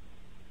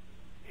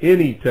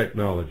 any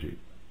technology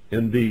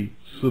in the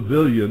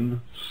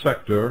civilian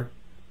sector,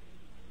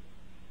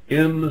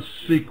 in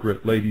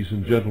secret, ladies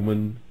and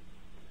gentlemen,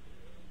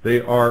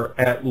 they are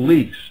at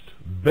least,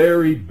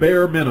 very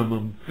bare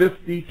minimum,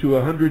 50 to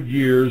 100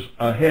 years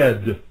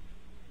ahead,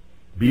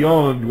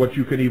 beyond what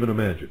you can even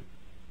imagine.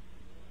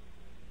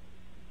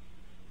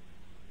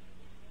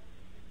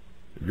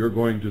 You're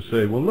going to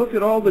say, well, look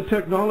at all the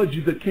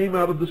technology that came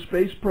out of the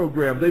space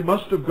program. They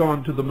must have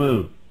gone to the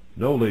moon.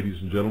 No,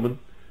 ladies and gentlemen.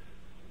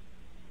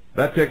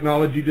 That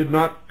technology did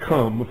not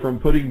come from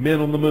putting men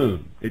on the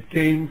moon. It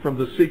came from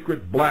the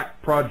secret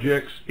black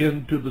projects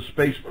into the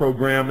space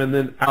program and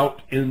then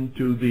out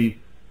into the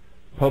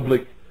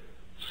public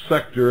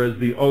sector as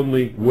the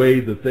only way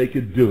that they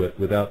could do it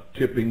without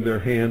tipping their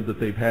hand that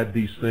they've had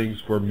these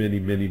things for many,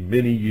 many,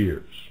 many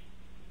years.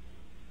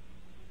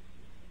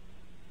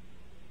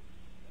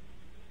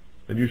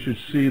 And you should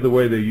see the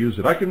way they use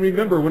it. I can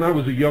remember when I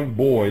was a young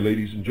boy,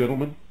 ladies and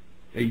gentlemen.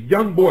 A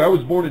young boy. I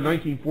was born in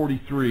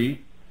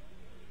 1943.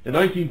 In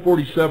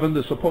 1947,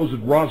 the supposed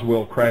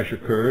Roswell crash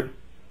occurred.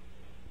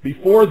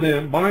 Before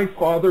then, my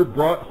father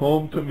brought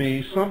home to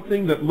me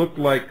something that looked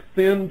like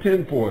thin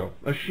tinfoil,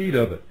 a sheet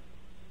of it.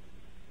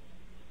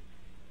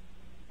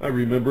 I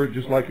remember it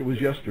just like it was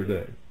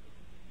yesterday.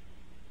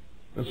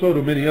 And so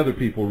do many other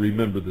people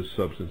remember this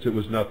substance. It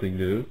was nothing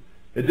new.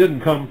 It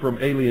didn't come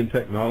from alien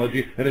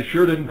technology, and it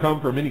sure didn't come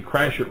from any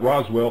crash at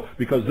Roswell,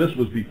 because this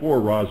was before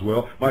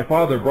Roswell. My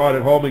father brought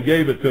it home and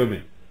gave it to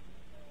me.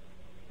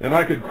 And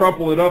I could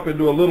crumple it up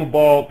into a little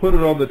ball, put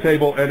it on the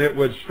table, and it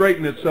would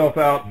straighten itself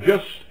out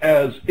just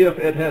as if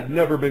it had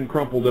never been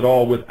crumpled at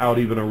all, without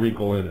even a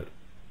wrinkle in it.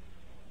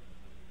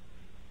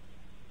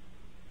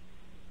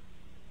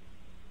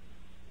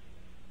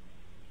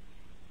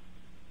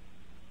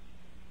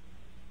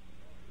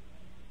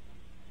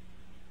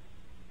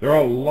 There are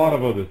a lot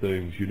of other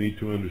things you need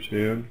to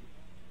understand.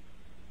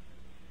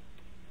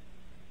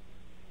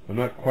 I'm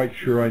not quite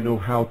sure I know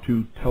how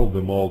to tell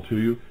them all to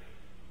you.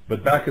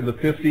 But back in the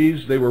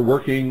 50s, they were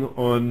working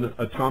on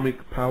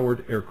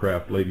atomic-powered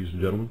aircraft, ladies and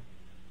gentlemen.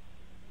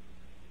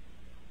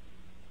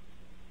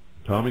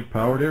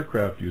 Atomic-powered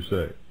aircraft, you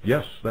say?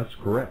 Yes, that's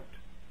correct.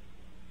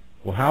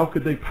 Well, how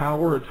could they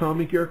power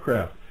atomic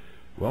aircraft?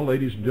 Well,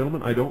 ladies and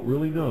gentlemen, I don't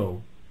really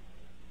know.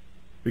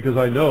 Because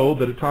I know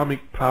that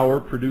atomic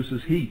power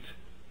produces heat.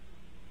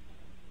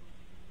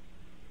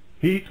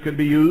 Heat can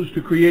be used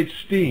to create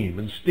steam,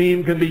 and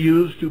steam can be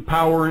used to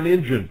power an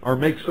engine or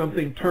make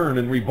something turn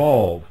and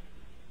revolve.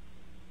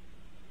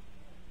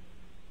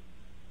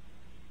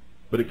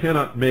 But it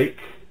cannot make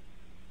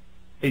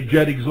a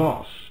jet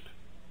exhaust,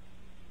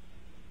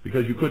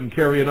 because you couldn't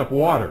carry enough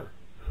water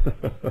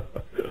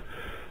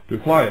to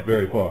fly it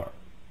very far.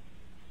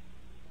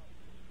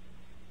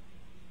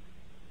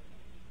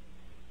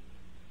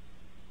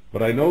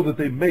 But I know that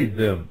they made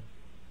them,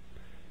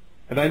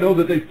 and I know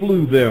that they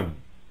flew them.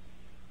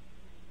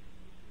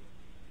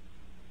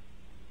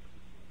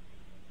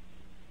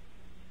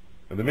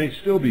 And they may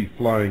still be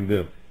flying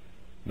them.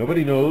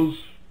 Nobody knows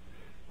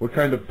what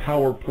kind of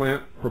power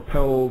plant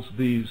propels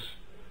these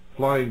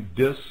flying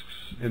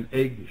discs and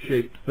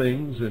egg-shaped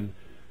things and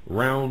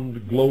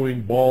round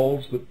glowing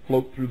balls that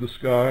float through the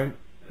sky,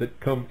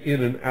 that come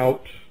in and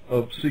out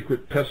of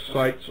secret test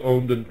sites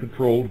owned and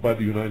controlled by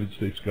the United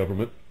States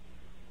government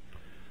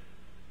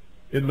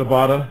in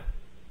Nevada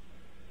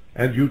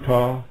and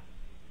Utah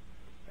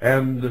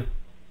and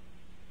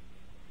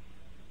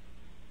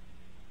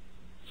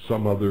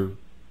some other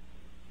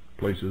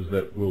places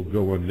that will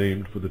go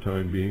unnamed for the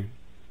time being.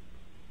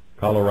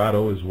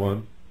 Colorado is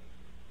one.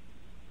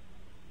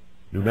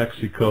 New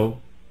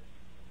Mexico.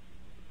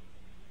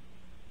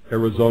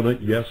 Arizona,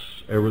 yes,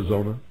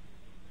 Arizona.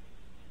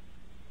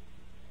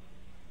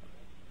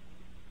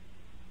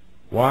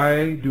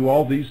 Why do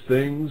all these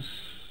things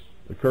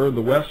occur in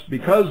the West?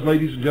 Because,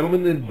 ladies and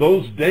gentlemen, in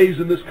those days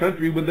in this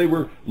country when they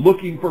were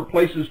looking for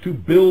places to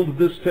build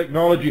this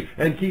technology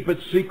and keep it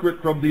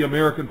secret from the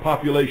American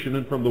population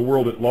and from the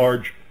world at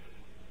large,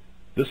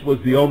 this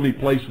was the only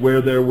place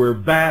where there were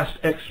vast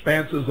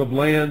expanses of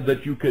land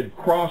that you could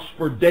cross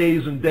for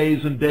days and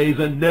days and days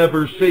and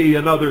never see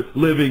another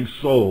living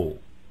soul.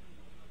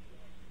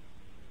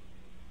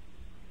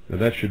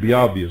 And that should be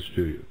obvious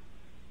to you.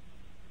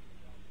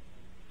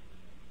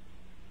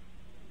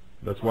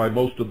 That's why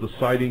most of the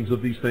sightings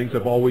of these things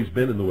have always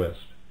been in the West.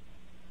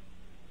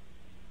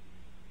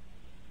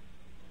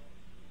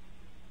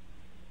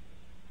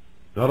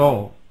 Not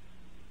all,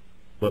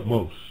 but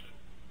most.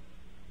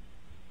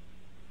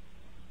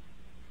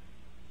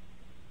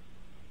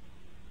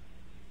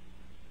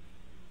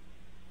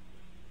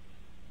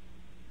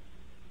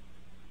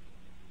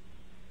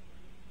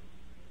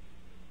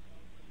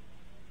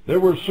 There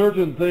were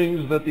certain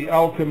things that the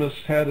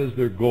alchemists had as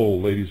their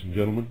goal, ladies and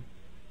gentlemen.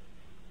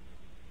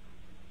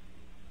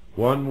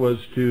 One was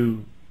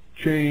to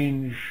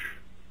change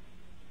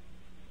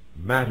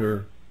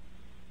matter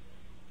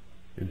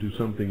into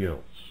something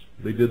else.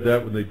 They did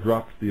that when they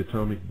dropped the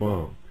atomic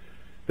bomb.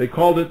 They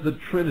called it the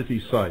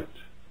Trinity site.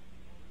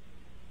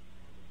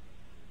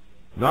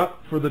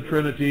 Not for the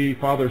Trinity,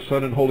 Father,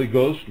 Son, and Holy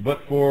Ghost,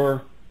 but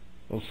for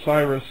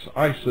Osiris,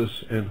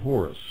 Isis, and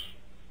Horus.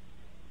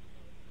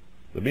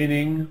 The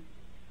meaning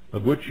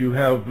of which you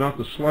have not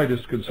the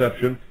slightest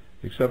conception,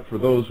 except for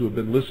those who have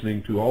been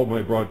listening to all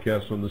my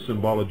broadcasts on the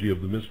symbology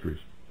of the mysteries.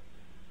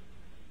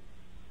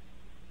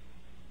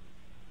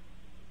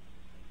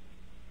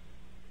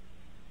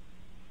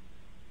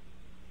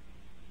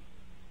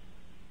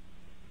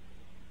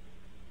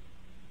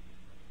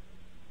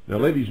 Now,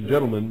 ladies and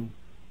gentlemen,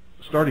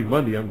 starting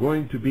Monday, I'm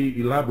going to be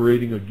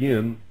elaborating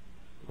again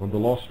on the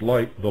lost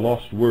light, the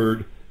lost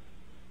word,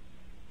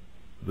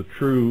 the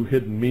true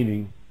hidden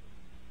meaning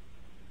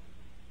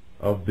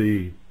of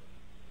the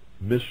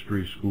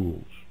mystery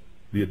schools,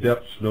 the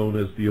adepts known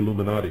as the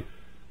Illuminati.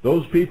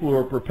 Those people who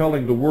are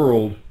propelling the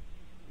world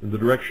in the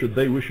direction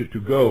they wish it to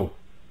go.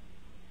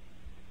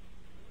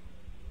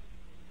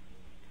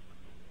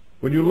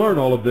 When you learn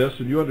all of this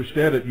and you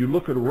understand it, you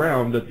look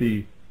around at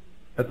the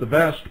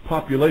vast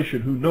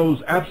population who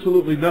knows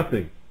absolutely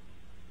nothing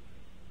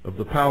of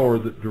the power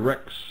that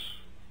directs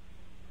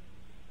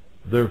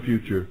their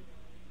future.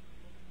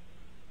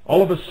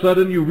 All of a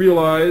sudden you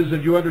realize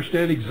and you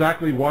understand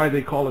exactly why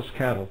they call us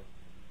cattle.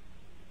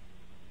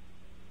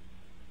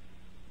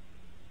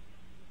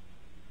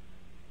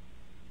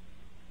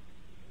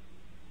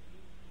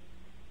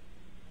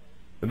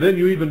 And then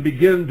you even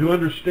begin to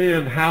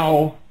understand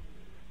how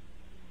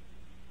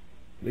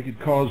They could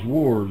cause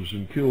wars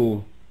and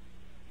kill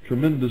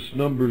tremendous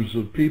numbers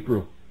of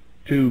people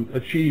to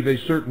achieve a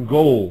certain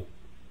goal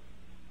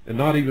and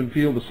not even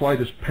feel the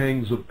slightest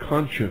pangs of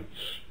conscience.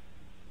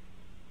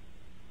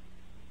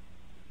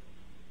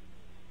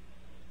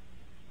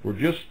 For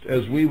just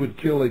as we would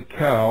kill a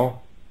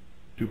cow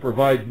to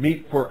provide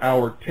meat for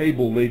our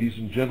table, ladies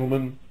and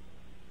gentlemen,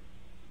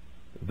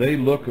 they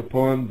look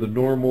upon the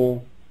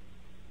normal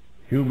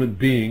human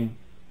being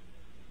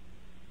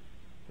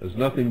as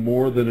nothing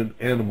more than an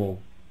animal,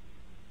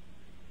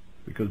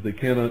 because they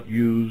cannot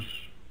use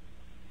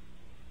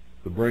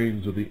the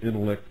brains or the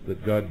intellect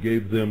that God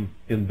gave them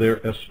in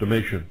their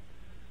estimation.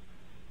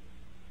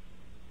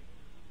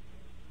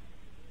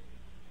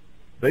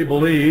 They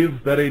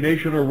believe that a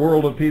nation or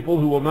world of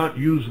people who will not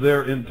use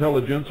their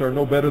intelligence are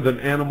no better than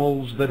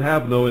animals that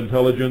have no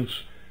intelligence,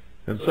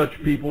 and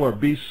such people are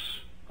beasts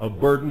of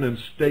burden and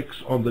stakes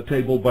on the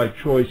table by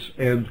choice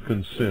and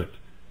consent.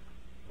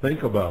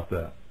 Think about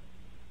that.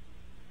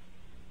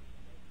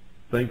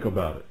 Think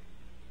about it.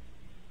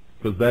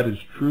 Because that is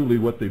truly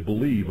what they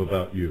believe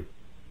about you.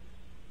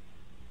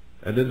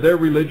 And in their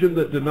religion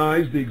that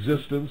denies the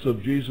existence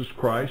of Jesus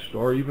Christ,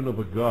 or even of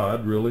a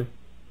God, really,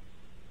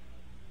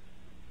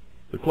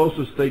 the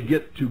closest they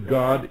get to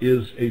God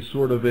is a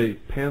sort of a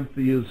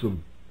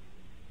pantheism.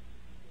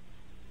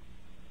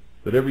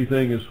 That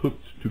everything is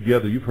hooked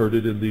together. You've heard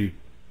it in the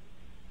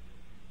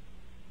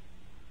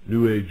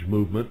New Age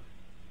movement.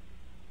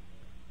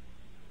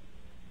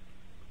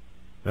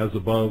 As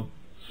above,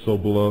 so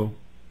below.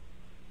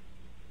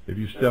 If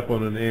you step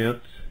on an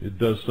ant, it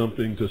does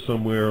something to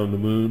somewhere on the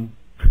moon.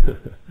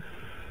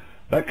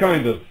 That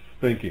kind of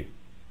thinking.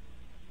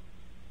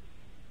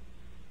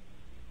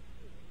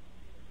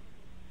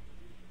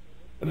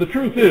 And the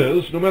truth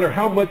is, no matter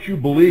how much you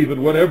believe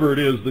in whatever it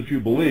is that you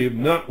believe,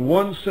 not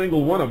one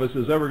single one of us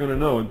is ever going to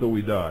know until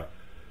we die.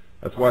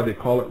 That's why they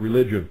call it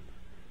religion.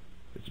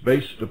 It's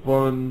based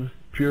upon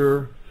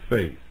pure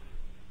faith.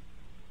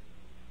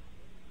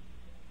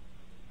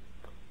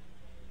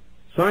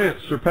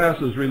 Science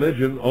surpasses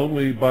religion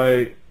only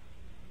by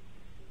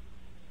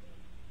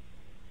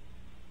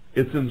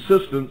its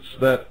insistence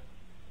that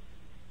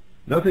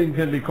nothing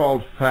can be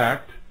called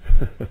fact,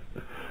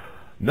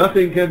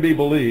 nothing can be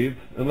believed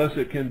unless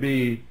it can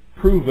be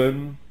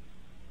proven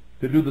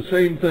to do the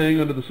same thing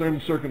under the same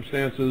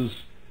circumstances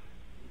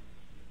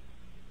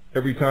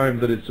every time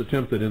that it's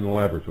attempted in the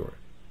laboratory.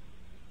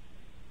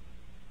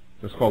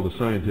 That's called the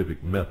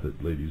scientific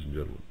method, ladies and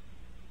gentlemen.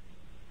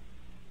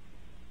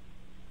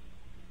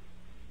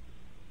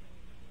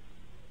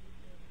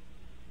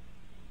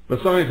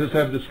 But scientists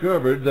have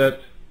discovered that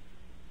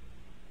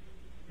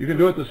you can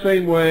do it the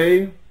same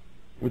way,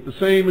 with the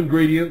same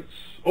ingredients,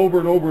 over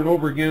and over and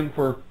over again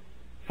for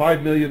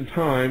 5 million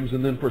times,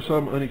 and then for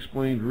some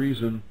unexplained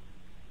reason,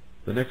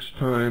 the next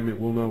time it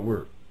will not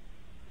work.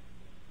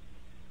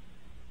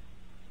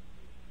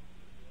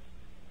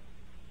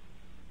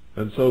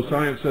 And so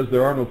science says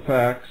there are no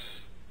facts,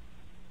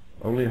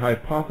 only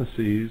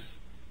hypotheses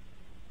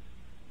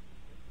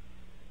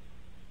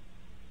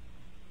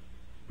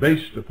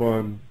based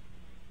upon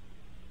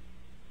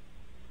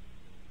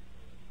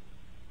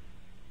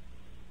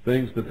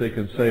things that they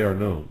can say are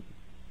known,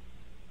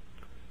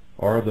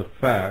 or the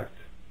fact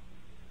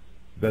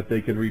that they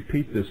can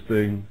repeat this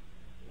thing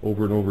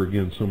over and over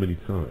again so many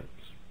times.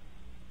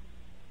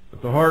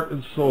 At the heart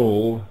and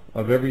soul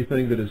of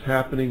everything that is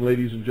happening,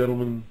 ladies and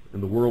gentlemen,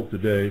 in the world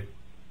today,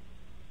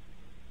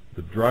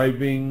 the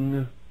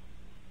driving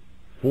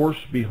force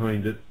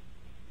behind it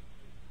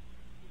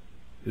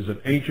is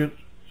an ancient,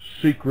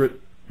 secret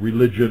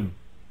religion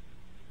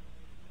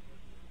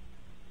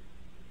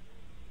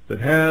that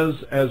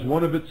has as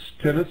one of its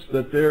tenets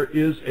that there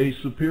is a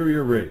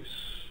superior race.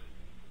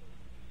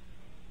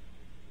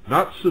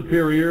 Not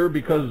superior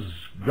because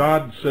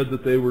God said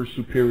that they were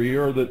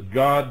superior, or that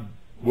God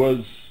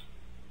was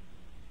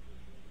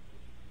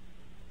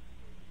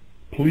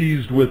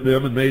pleased with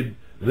them and made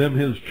them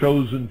his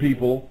chosen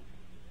people.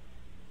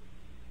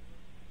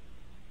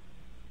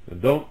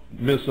 And don't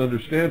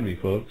misunderstand me,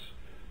 folks.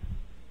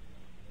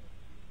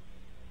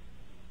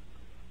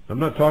 I'm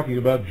not talking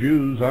about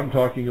Jews. I'm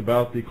talking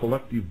about the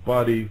collective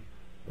body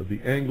of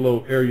the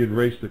Anglo-Aryan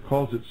race that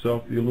calls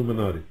itself the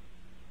Illuminati.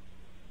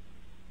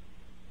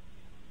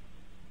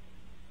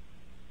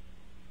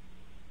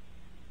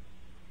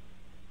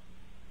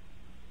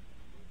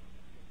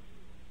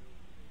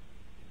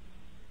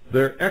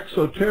 Their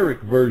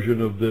exoteric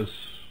version of this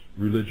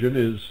religion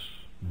is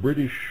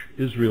British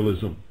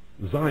Israelism,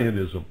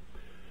 Zionism.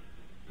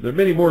 There are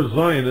many more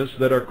Zionists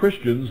that are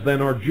Christians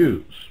than are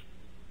Jews.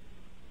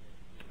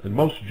 And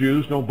most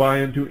Jews don't buy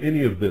into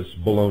any of this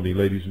baloney,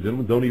 ladies and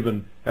gentlemen, don't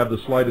even have the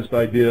slightest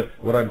idea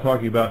what I'm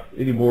talking about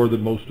any more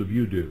than most of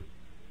you do.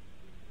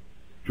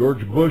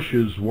 George Bush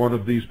is one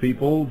of these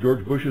people.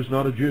 George Bush is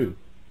not a Jew.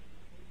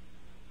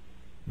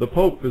 The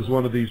Pope is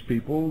one of these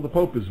people. The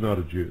Pope is not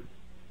a Jew.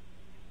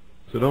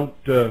 So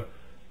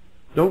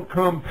don't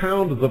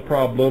compound the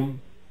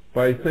problem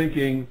by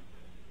thinking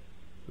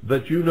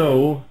that you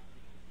know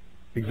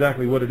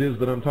exactly what it is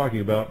that I'm talking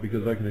about,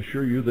 because I can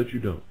assure you that you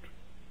don't.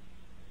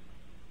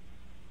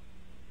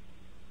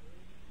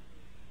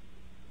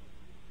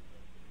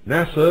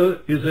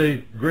 NASA is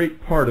a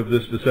great part of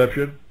this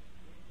deception.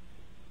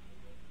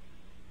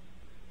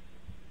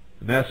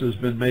 NASA has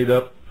been made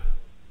up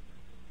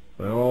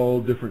by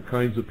all different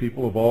kinds of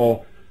people of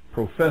all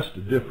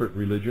professed different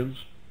religions.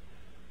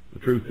 The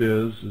truth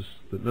is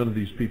that none of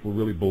these people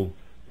really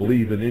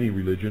believe in any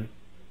religion.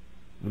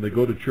 When they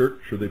go to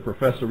church or they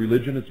profess a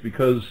religion, it's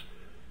because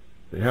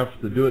they have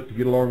to do it to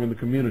get along in the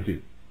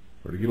community,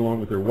 or to get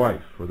along with their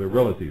wife or their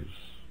relatives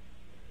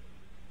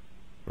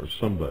or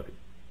somebody.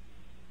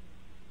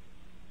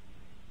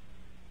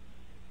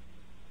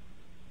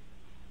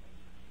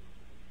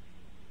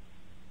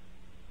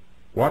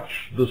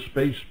 Watch the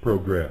space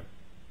program.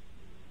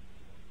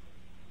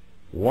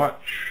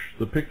 Watch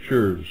the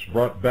pictures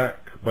brought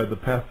back by the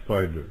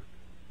Pathfinder.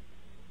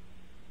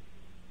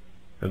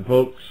 And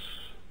folks,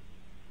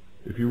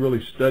 if you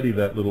really study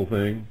that little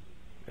thing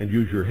and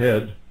use your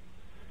head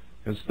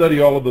and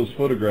study all of those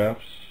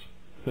photographs,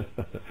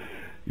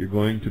 you're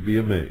going to be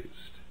amazed.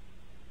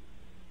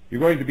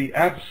 You're going to be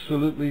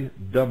absolutely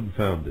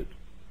dumbfounded.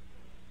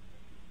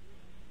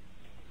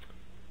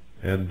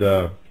 And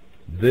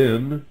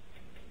then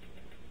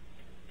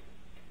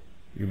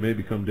you may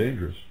become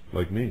dangerous,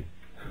 like me.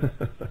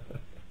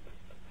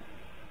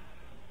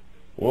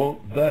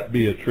 Won't that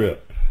be a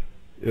trip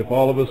if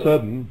all of a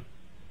sudden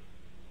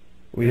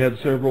we had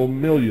several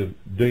million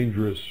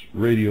dangerous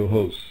radio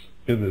hosts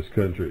in this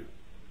country,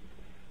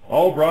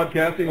 all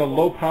broadcasting on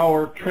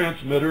low-power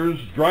transmitters,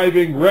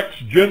 driving Rex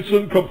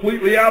Jensen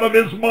completely out of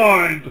his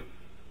mind.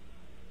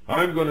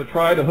 I'm going to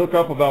try to hook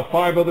up about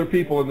 5 other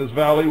people in this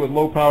valley with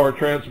low-power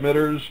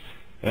transmitters,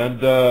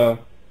 and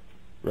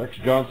Rex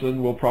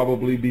Johnson will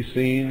probably be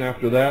seen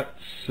after that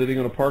sitting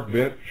on a park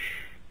bench,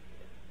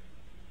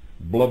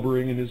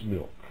 blubbering in his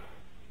milk,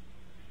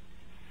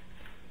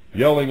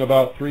 yelling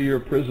about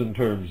 3-year prison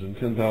terms and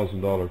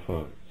 $10,000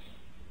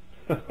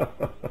 fines.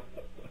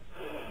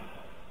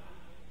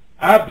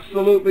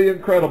 Absolutely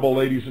incredible,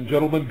 ladies and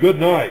gentlemen. Good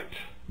night.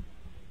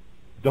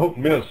 Don't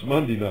miss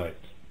Monday night.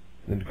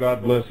 And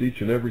God bless each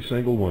and every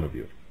single one of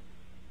you.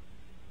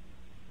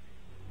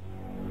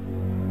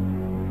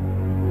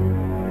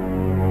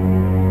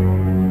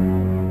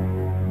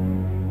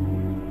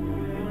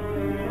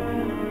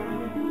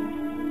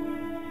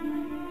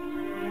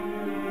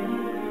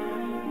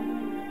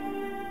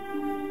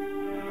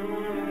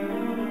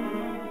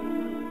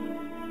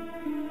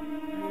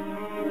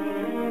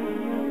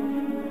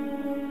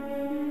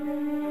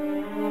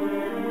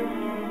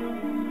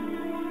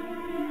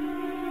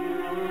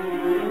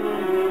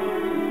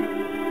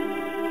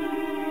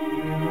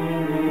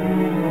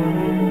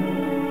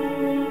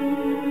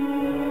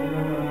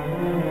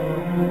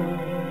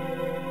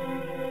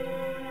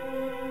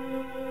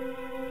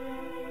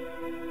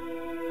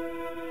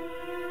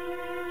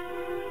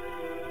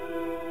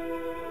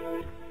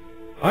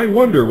 I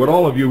wonder what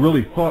all of you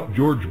really thought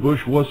George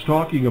Bush was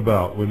talking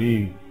about when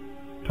he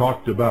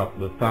talked about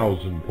the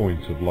 1,000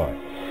 points of light.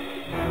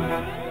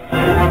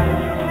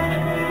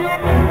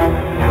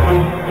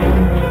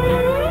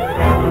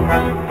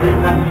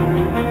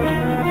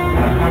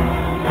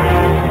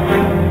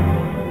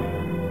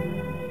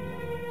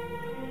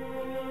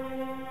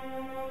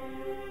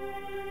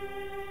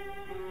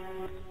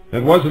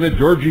 And wasn't it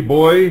Georgie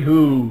Boy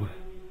who,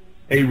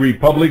 a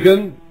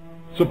Republican,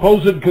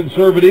 supposed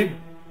conservative,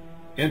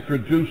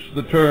 introduced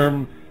the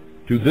term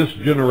to this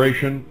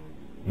generation,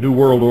 New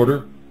World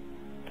Order,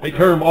 a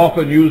term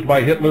often used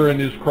by Hitler and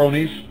his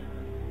cronies,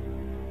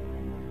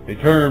 a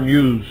term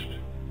used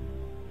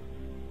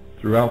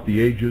throughout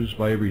the ages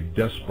by every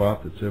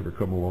despot that's ever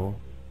come along?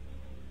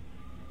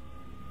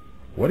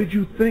 What did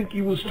you think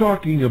he was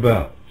talking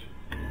about?